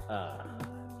next year.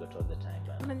 Got all the time.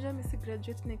 Unajua mimi si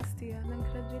graduate next year. Na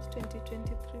graduate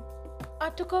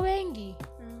 2023. Tuko wengi.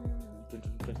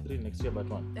 2023 next year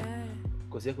but one.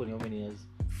 course yako ni how many years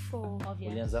 4.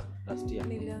 Obvious. ulianza last year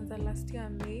Nilianza last year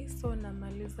May, so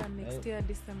namaliza next year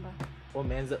December.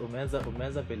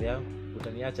 umeanza pele yangu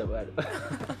utaniacha bado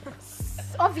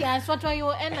Obvious, watu wa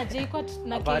UN na JKUAT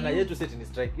na hapana KU. yetu seti ni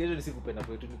strike yetu ni sikupenda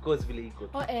kwetu ni cause vile iko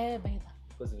Oh, by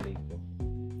the cause vile iko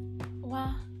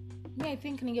me I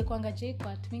think ningekuanga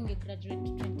JKUAT, minge graduate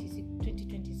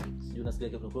 2026. ndio nasikia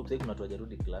kuna watu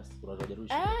wajarudi class kuna watu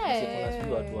wajarudi Eh. shule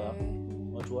kuna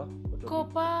watu wa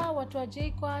Kopa, watu wa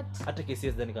JKUAT. hata KCS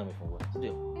ndani kama imefungwa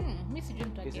ndio Mimi sijui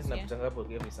mtu KCS akisia. napitanga hapo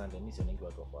every Sunday mimi sio wengi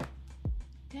watu hapa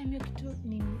Damn, hiyo kitu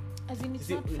ni as in it's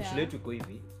sisi not shule fair. yetu iko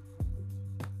hivi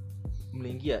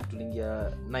tuliingia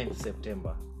 9th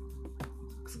September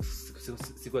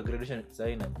siku ya graduation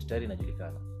tayari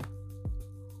inajulikana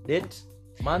date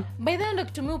month By the end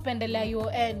ukitumia upendelea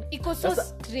UN iko so Sasa,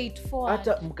 straightforward.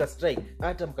 hata mka strike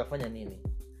hata mkafanya nini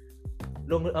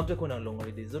amtakuwa na long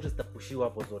holidays zote zitapushiwa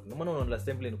hapo zote ndio maana unaona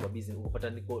assembly ni kwa busy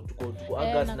ukapata tuko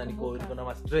August na niko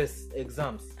na stress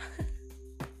exams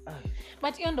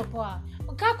But hiyo ndo poa.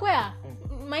 Kakwea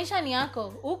maisha ni yako.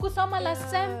 Hukusoma last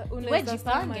sem, wewe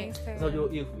jipange. sasa unajua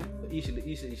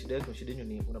hii shida yako shida yenu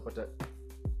ni unapata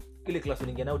kile class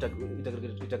unaingia nao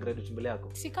itagraduate mbele yako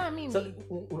Si kama mimi. sasa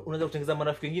unaweza kutengeneza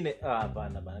marafiki wengine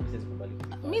hapana bana mimi siwezi kubali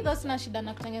Mi though sina shida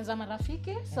na kutengeneza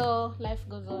marafiki, so life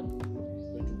goes on.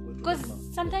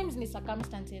 Because sometimes ni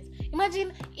circumstances.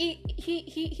 Imagine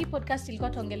hii podcast ilikuwa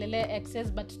tuongelele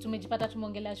exes but tumejipata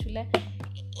tumeongelea shule.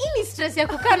 Hii ni stress ya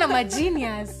kukaa na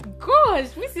magenius.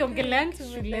 Gosh, mimi siongelea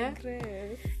shule.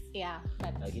 Yeah,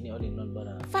 but lakini all in all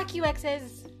bana fuck you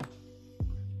exes.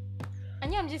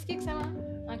 Anya mjisikia kusema?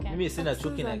 Okay. mimi sina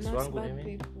chuki na ex wangu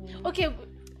mimi Okay,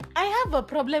 I have a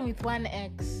problem with one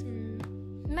ex.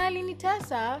 Na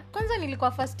alinitesa. Kwanza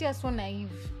nilikuwa first year so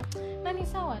naive. Na ni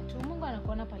sawa tu, Mungu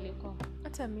anakuona pale uko.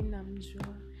 Hata mimi namjua.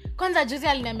 Kwanza juzi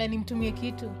aliniambia nimtumie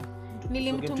kitu.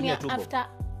 Nilimtumia Tubo. after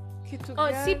Kitu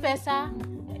si pesa,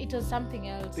 it was something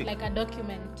else like a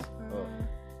document.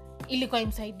 Ilikuwa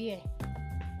imsaidie.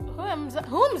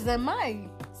 Huyo mzemai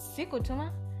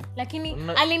sikutuma lakini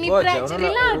aliniprint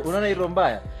relax. Unaona hilo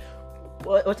mbaya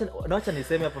wacha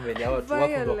niseme hapa mbele ya watu wako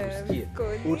ndio kusikie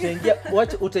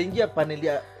utaingia panel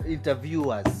ya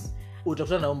interviewers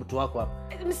utakutana na mtu wako hapa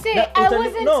Mse, I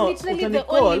wasn't literally the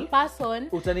only person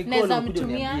naweza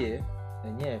mtumia.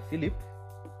 Yenyewe Philip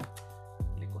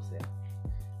nilikosea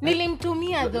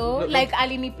Nilimtumia though like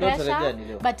alinipressure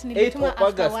but nilituma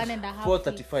after 1.5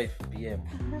 4:35 pm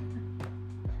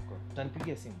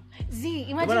utanipigia simu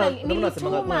imagine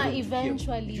nilituma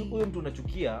eventually. Huyo mtu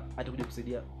unachukia atakuja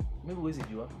kusaidia mimi huwezi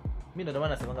jua mimi ndio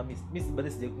maana nasemanga mimi bado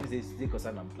sijiko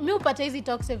sana mtu mimi upata hizi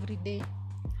talks every day.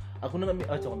 Hakuna mimi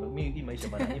acha kwamba mimi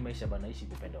hii maisha bana ishi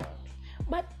kupenda watu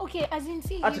but okay as in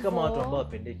see hata kama watu ambao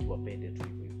wapendeki wapende tu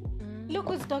hivyo look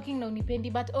who's talking na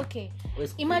unipendi but okay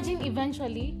imagine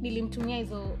eventually nilimtumia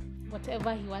hizo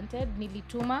whatever he wanted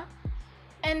nilituma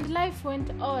and life went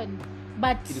on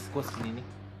but ili cost nini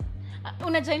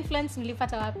unajua influence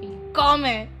nilipata wapi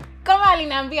kama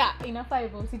aliniambia inafaa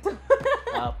hivyo usitu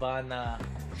hapana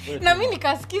na mimi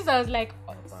nikasikiza I was like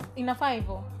inafaa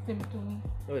hivyo simtumi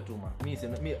wewe tuma mimi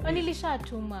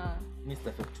nilishatuma mimi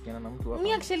sitaki kuchukiana na mtu hapa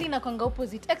mimi actually nakwanga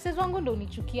opposite exes wangu ndo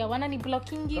unichukia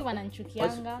wananiblockingi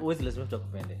wananichukianga uwezi lazima mtu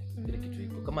akupende ile kitu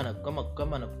iko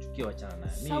kama nakuchukia wachana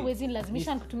naye so uwezi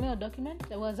lazimisha nikutumia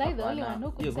document was I the only one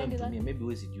who could send that maybe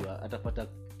uwezi jua atapata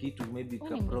kitu maybe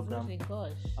ka program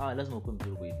lazima ukue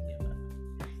mzuri kwa dunia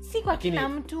si kwa kila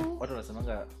mtu watu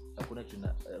wanasemanga hakuna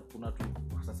kuna tu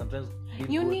sometimes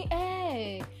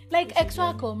like ex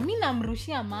wako mimi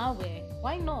namrushia mawe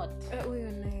why not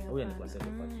huyo ni kwa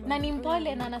sababu na ni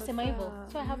mpole na anasema hivyo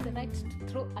so I have the right to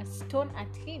throw a stone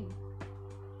at him.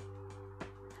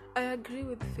 I agree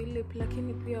with Philip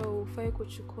lakini pia ufai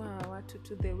kuchukua watu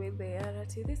to the way they are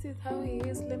this is how he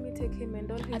is let me take him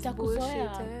and all his bullshit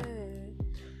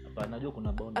hapa najua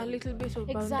kuna boundary a little bit of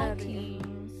boundary exactly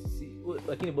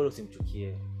lakini bora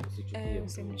usichukie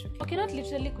okay not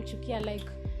literally kuchukia like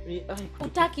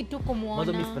utaki tu kumuona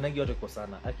mwanzo mimi sipendangi watu kwa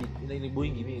sana ni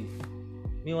boingi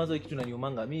mimi mwanzo kitu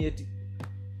naniumanga mimi eti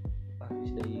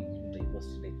shida hii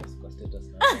nitaipost kwa status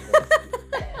na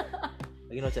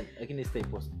lakini stay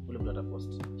post ule mtu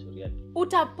atapost shauri yake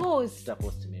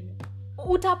utapost mimi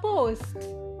utapost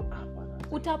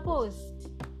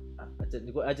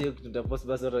acha hiyo kitu utapost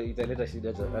basi hata italeta shida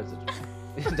acha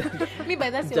mimi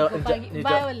by that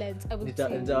violence I would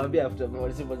say nitawaambia after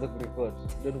walisimaliza kurecord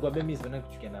ndio nikwambia mimi sipendi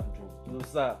kuchukia na mtu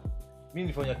sasa mimi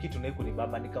nilifanya kitu na iko ni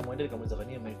baba nikamwendea nikamweza kwa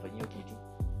nini mmenifanyia kitu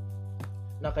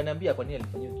na akaniambia kwa nini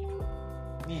alifanyia kitu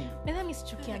Bena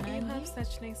misichukia You have nangi.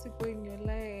 such nice people in your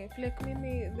life. Like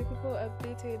mimi, the people I've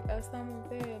dated, some of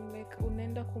them, like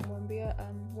unaenda kumwambia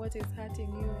what is hurting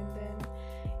you, and then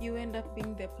you end up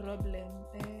being the problem.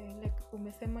 Like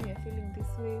umesema you're feeling this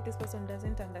way, this person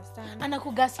doesn't understand.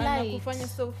 Anakugaslight. Anakufanya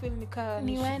so feel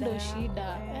Ni wendo yako.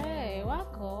 shida.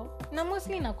 Wako. Na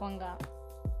mostly nakwanga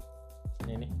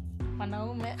Nini?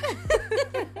 wanaume.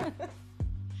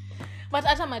 But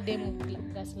hata mademu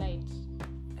gaslight.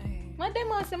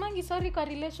 Mademu wasemangi sorry kwa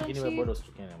Lakini wewe relationship. bado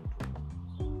usichukie na mtu.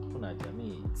 Kuna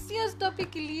jamii Sio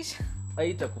topic ilisha.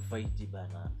 haitakufaidi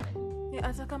bana. Yeah,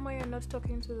 hata kama you're not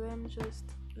talking to them, just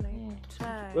like try.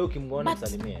 Wewe ukimwona But-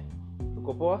 msalimie.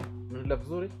 Uko poa? Unaendelea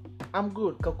vizuri? I'm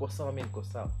good. Kako sawa, mimi niko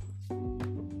sawa.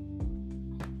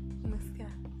 Unasikia?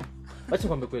 Acha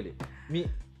kwambie kweli. Mimi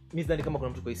sidhani kama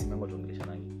kuna mtu kwa hii simu yangu ataongelesha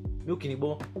nangi. Mimi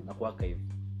ukinibo na kuaka hivi.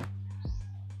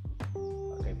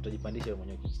 Okay, utajipandisha wewe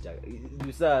mwenyewe kichitaka.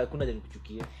 Sasa kuna haja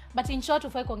nikuchukie. But in short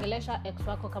ufai kuongelesha ex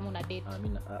wako kama una date.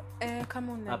 Mimi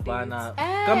Kama una hapana.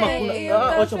 Eh, Kama date. kuna Your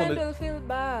acha girlfriend kwambie will feel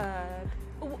bad.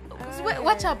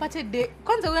 Wacha apate de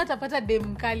kwanza huyo atapata dem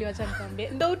mkali, wacha nikwambie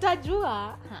ndo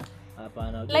utajua.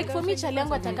 hapana. Like for me chali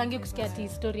yangu atakangi kusikia ati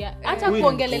historia hata Huyu ni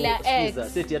kuongelelea mtu- ex. sikiza,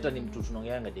 seti hata ni mtu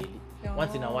tunaongeanga daily.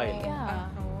 Once in a while. Yeah.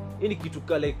 Hii ni kitu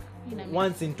ka like Ina-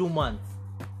 once in 2 months.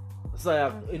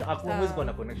 Sasa hakuwezi kuwa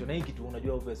na connection. Na hii kitu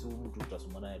unajua obviously huyu mtu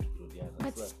utasoma naye tukirudiana.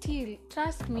 But Sasa still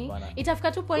trust me Hapana.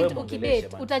 itafika tu wewe point mwongeleshe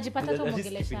ukidate bana. utajipata tu At least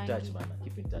keep in touch mwongelesha. bana.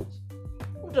 Keep in touch.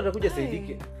 Mtu atakuja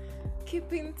saidike.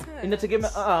 Keep in touch. Inategemea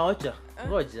acha.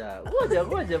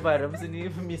 Ngoja bana, msini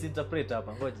misinterpret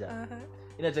hapa. Ngoja.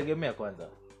 Inategemea kwanza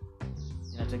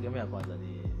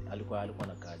ni alikuwa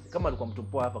na kazi. Kama alikuwa mtu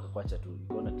poa hapa akakuacha tu.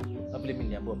 Unaona kitu. Hapo mimi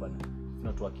niliambiwa bana.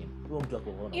 Not working. Huyo mtu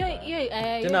akaona. Hiyo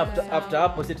Tena after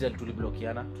hapo sisi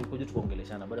tuliblokiana, tulikuja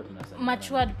tukaongeleshana bado tunasema.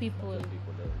 matured people.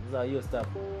 Sasa hiyo stuff.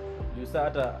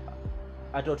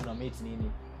 Hata tuna meet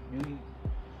nini?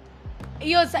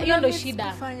 Hiyo ndo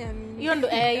shida. Kufanya nini? Hiyo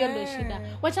ndo shida.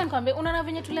 Wacha nikwambie unaona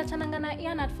venye tuliachananga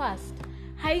yana at first.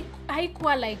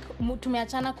 Haikuwa like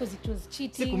tumeachana cause it was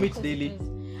cheating. Siku meet cause daily. it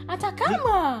was- hata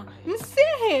kama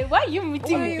msehe why you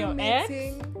meeting Why with you your ex?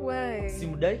 meeting? Why?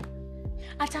 Simdai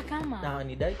Hata kama na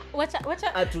ni dai.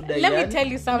 wacha Atudai let me yani.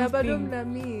 tell you Na bado something. mna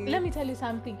meet. Let me tell you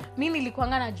something. Mimi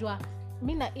nilikuanga najua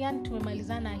mimi na Ian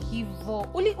tumemalizana hivyo.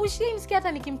 Ushinisikia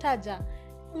hata nikimtaja.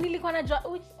 Nilikuwa najua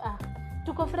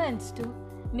tuko friends tu.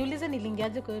 Niulize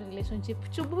nilingiaje kwa hiyo relationship.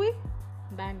 Chubui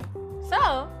ndani.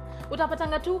 So,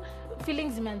 utapatanga tu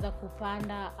feelings zimeanza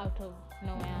kupanda out of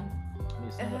nowhere.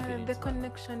 Mimi sina feelings. The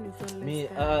connection is always Mi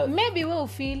there. Maybe we'll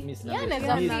feel. Mimi sina Yeah, feelings.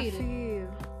 naweza Mimi- feel.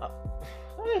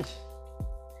 Feel.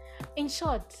 In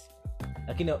short,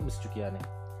 Lakini msichukiane.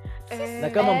 Eh, Na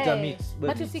kama Eh, mta meet, but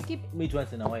usikip- meet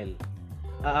once in a while.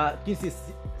 Kisi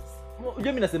unajua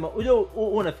mimi nasema, unajua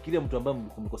unafikiria mtu ambaye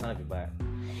mkosana vibaya.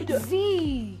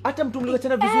 Zii. Hata mtu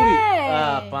mlikachana vizuri. Eh.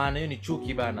 Hapana, hiyo ni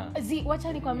chuki bana.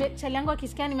 Wacha nikwambie chali yangu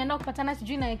akisikia nimeenda kupatana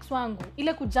sijui na ex wangu.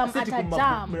 Ile kujam Sisi ata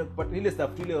jam. ile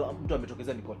stuff tu ile mtu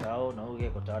ametokeza niko tao na wewe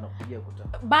uko tao na kupigia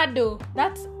kuta. Bado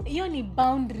hiyo ni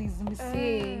boundaries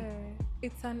msee.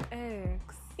 It's an ex.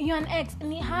 Hiyo an ex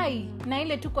ni hai na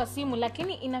ile tu kwa simu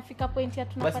lakini inafika point ya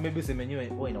Basi tunapata. maybe usemenyewe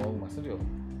wewe inawauma, si ndio?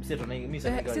 Mimi tuna mimi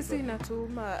sasa Sisi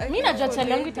inatuma. Mimi najua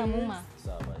chali yangu itamuma.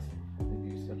 sawa basi.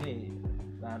 Lakini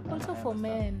Also for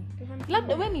men.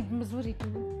 Labda wewe ni mzuri tu.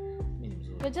 mimi ni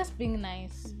mzuri. You're just being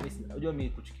nice. Unajua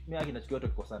mimi haki nachukia watu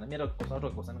wakikosana. Mimi hata wakikosana watu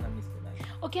wakikosana na mimi sipendani.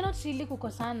 Okay, not really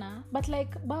kukosana, but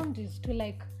like boundaries to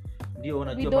like Ndio we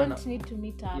unajua bana. don't need to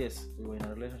meet up. Yes, we were in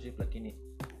a relationship lakini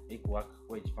ikuwork,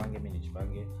 wewe jipange mimi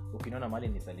nijipange. Ukiniona mahali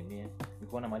nisalimie,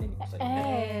 ukiona mahali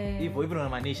nikusalimie. Hivyo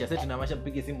unamaanisha sasa tunamaanisha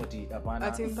mpige simu ati hapana.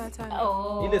 Ati mpatana.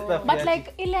 Oh. Ile stuff But ya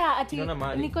like ile ati unaona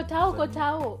mahali niko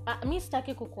tao mimi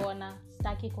sitaki kukuona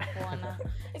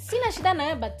sina shida na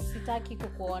wewe but sitaki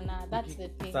kukuona, that's the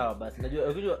thing. Sawa basi najua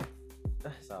ukijua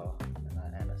sawa.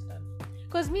 I understand.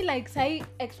 Cause me like sai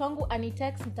ex wangu ani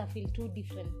text nita feel too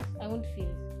different. I won't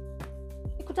feel.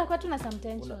 Kutakuwa tu na some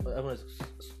tension. Una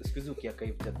sikizi ukiaka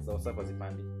hivi chat za WhatsApp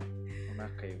zipandi.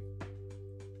 Unaka hivi.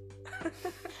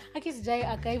 Haki sijai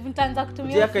archive nitaanza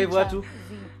kutumia. Ukiaka hivi feature. watu.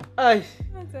 Ai.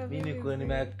 Mimi niko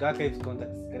nimeaka hivi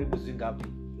contacts karibu zingapi.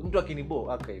 Mtu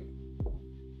akinibo archive.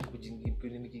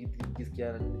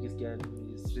 Nikisikia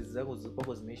stress zangu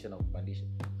zipoko zimeisha na kupandisha.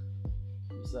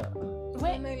 Sasa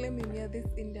Let me hear this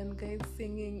Indian guy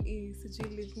singing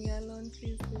leave me alone,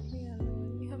 please leave me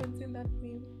alone. You haven't seen that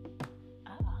meme?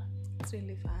 It's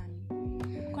really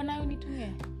funny. Kwa nayo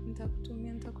nitumie.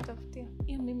 Nitakutafutia.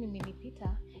 Hiyo mimi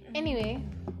imenipita. Anyway,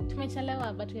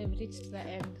 tumechelewa but we have reached the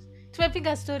end.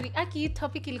 Tumepiga story. Aki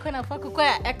topic ilikuwa inafaa kuwa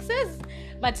ya exes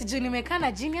but juu nimekaa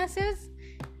na geniuses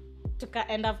tuka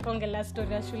end up kuongelea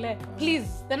story ya shule.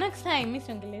 Please, the next time mimi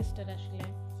siongelee story ya shule.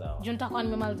 Sawa. Juu nitakuwa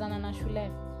nimemalizana na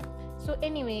shule. So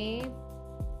anyway,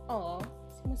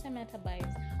 simuseme hata bye.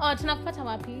 Tunakupata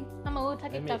wapi? Ama wewe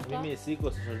utaki kutafuta? Mimi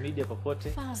siko social media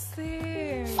popote.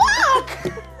 Same.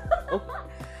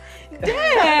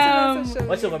 Damn.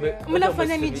 Wacha ngombe.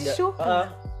 Mnafanya nijishuku.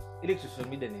 Ile social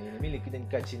media ni nini? Mimi nikija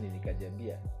nikaa chini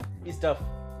nikajiambia. Hii stuff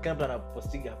kama mtu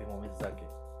anapostinga hapo moments zake.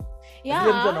 Yeah.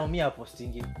 Yule mtu anaumia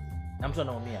postingi. Na mtu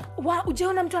anaumia.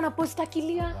 Ujaona mtu anaposta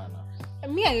kilia? Bana.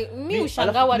 Mimi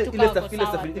ushangaa watu kwa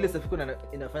sawa. Ile stuff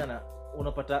inafanya na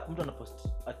unapata mtu anapost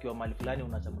akiwa mahali fulani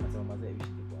unasema mazee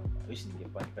wish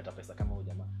ningepata pesa kama huyo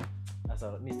jamaa.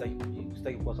 Sasa mimi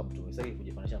sitaki kuwa kama mtu, sitaki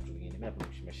kujifanisha mtu mwingine. Mimi hapo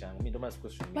nimeshimesha yangu. Mimi ndio maana siko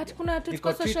social media. But kuna watu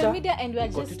kwa social media and we are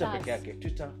just Twitter peke yake.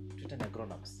 Twitter ni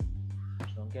grown ups.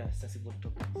 Tunaongea sensible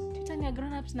topics. Twitter ni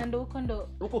grown ups na ndo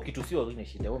huko kitu sio ile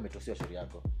shida, wewe umetosiwa shauri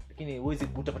yako. Lakini huwezi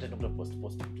utapata ndio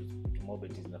post vitu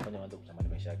mobility zinafanya waanze kutamani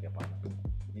maisha yake hapana.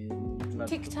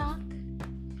 TikTok.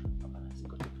 Hapana,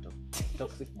 siko TikTok.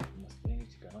 Toxic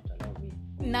masculinity cannot allow me.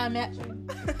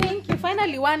 Thank you.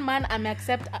 Finally one man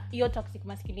accept your toxic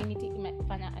masculinity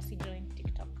imefanya asijoin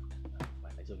TikTok.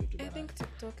 I think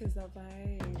TikTok is a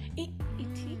vibe. It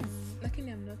is.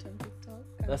 Lakini I'm not on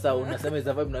TikTok. Sasa unasema is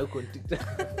a vibe na yuko TikTok.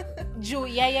 Juu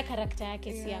yeye character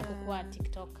yake si yako kwa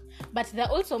TikTok. But there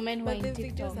are also men who are in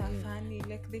TikTok. But the videos are funny,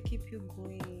 like they keep you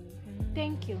going.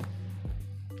 Thank you.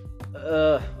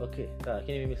 Okay.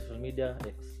 Lakini mimi social media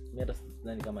mimi hata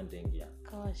nani kama nitaingia.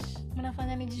 Gosh.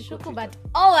 Mnafanya nijishuku but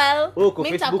well. Uko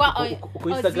Facebook, uko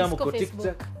Instagram, uko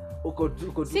TikTok, uko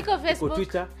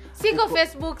Twitter. Siko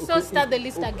Facebook, so start the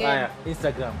list again.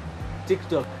 Instagram,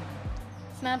 TikTok,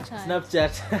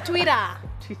 Snapchat, Twitter.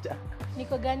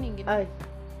 Niko gani ingine?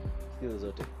 Hizo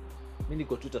zote. Mimi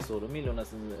niko Twitter solo. Mimi naona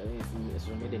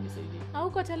social media nisaidie. Au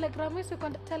uko Telegram? Mimi siko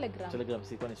Telegram. Telegram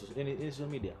si kwani social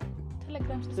media.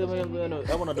 Telegram si social media.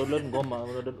 Hapo na download ngoma,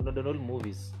 na download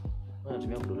movies.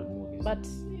 Natumia download movies. But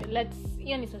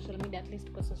hiyo ni social media, at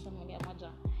least kwa social media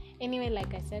moja. Anyway,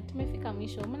 like I said, tumefika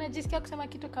mwisho. Mnajisikia kusema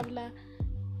kitu kabla?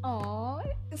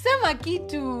 Sema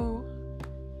kitu.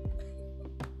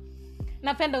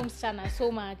 Napenda msichana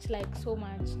so much, like so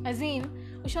much. As in,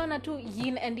 ushaona tu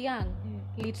yin and yang,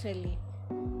 literally.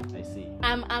 I see.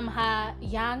 I'm her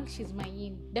yang, she's my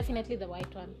yin. Definitely the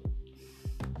white one.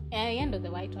 Yendo the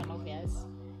white one, obvious.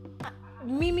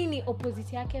 Mimi ni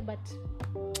opposite yake, but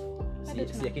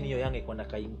si lakini hiyo yang iko na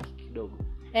kaingi kidogo.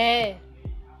 I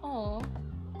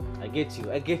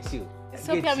get you.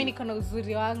 So pia mimi niko na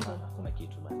uzuri wangu. Kuna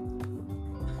kitu bana.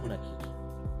 Kuna kitu.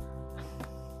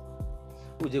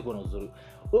 Uje kuna uzuri.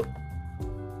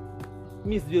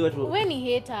 Mimi sijui watu. Wewe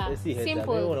ni hater.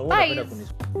 Simple. Unapenda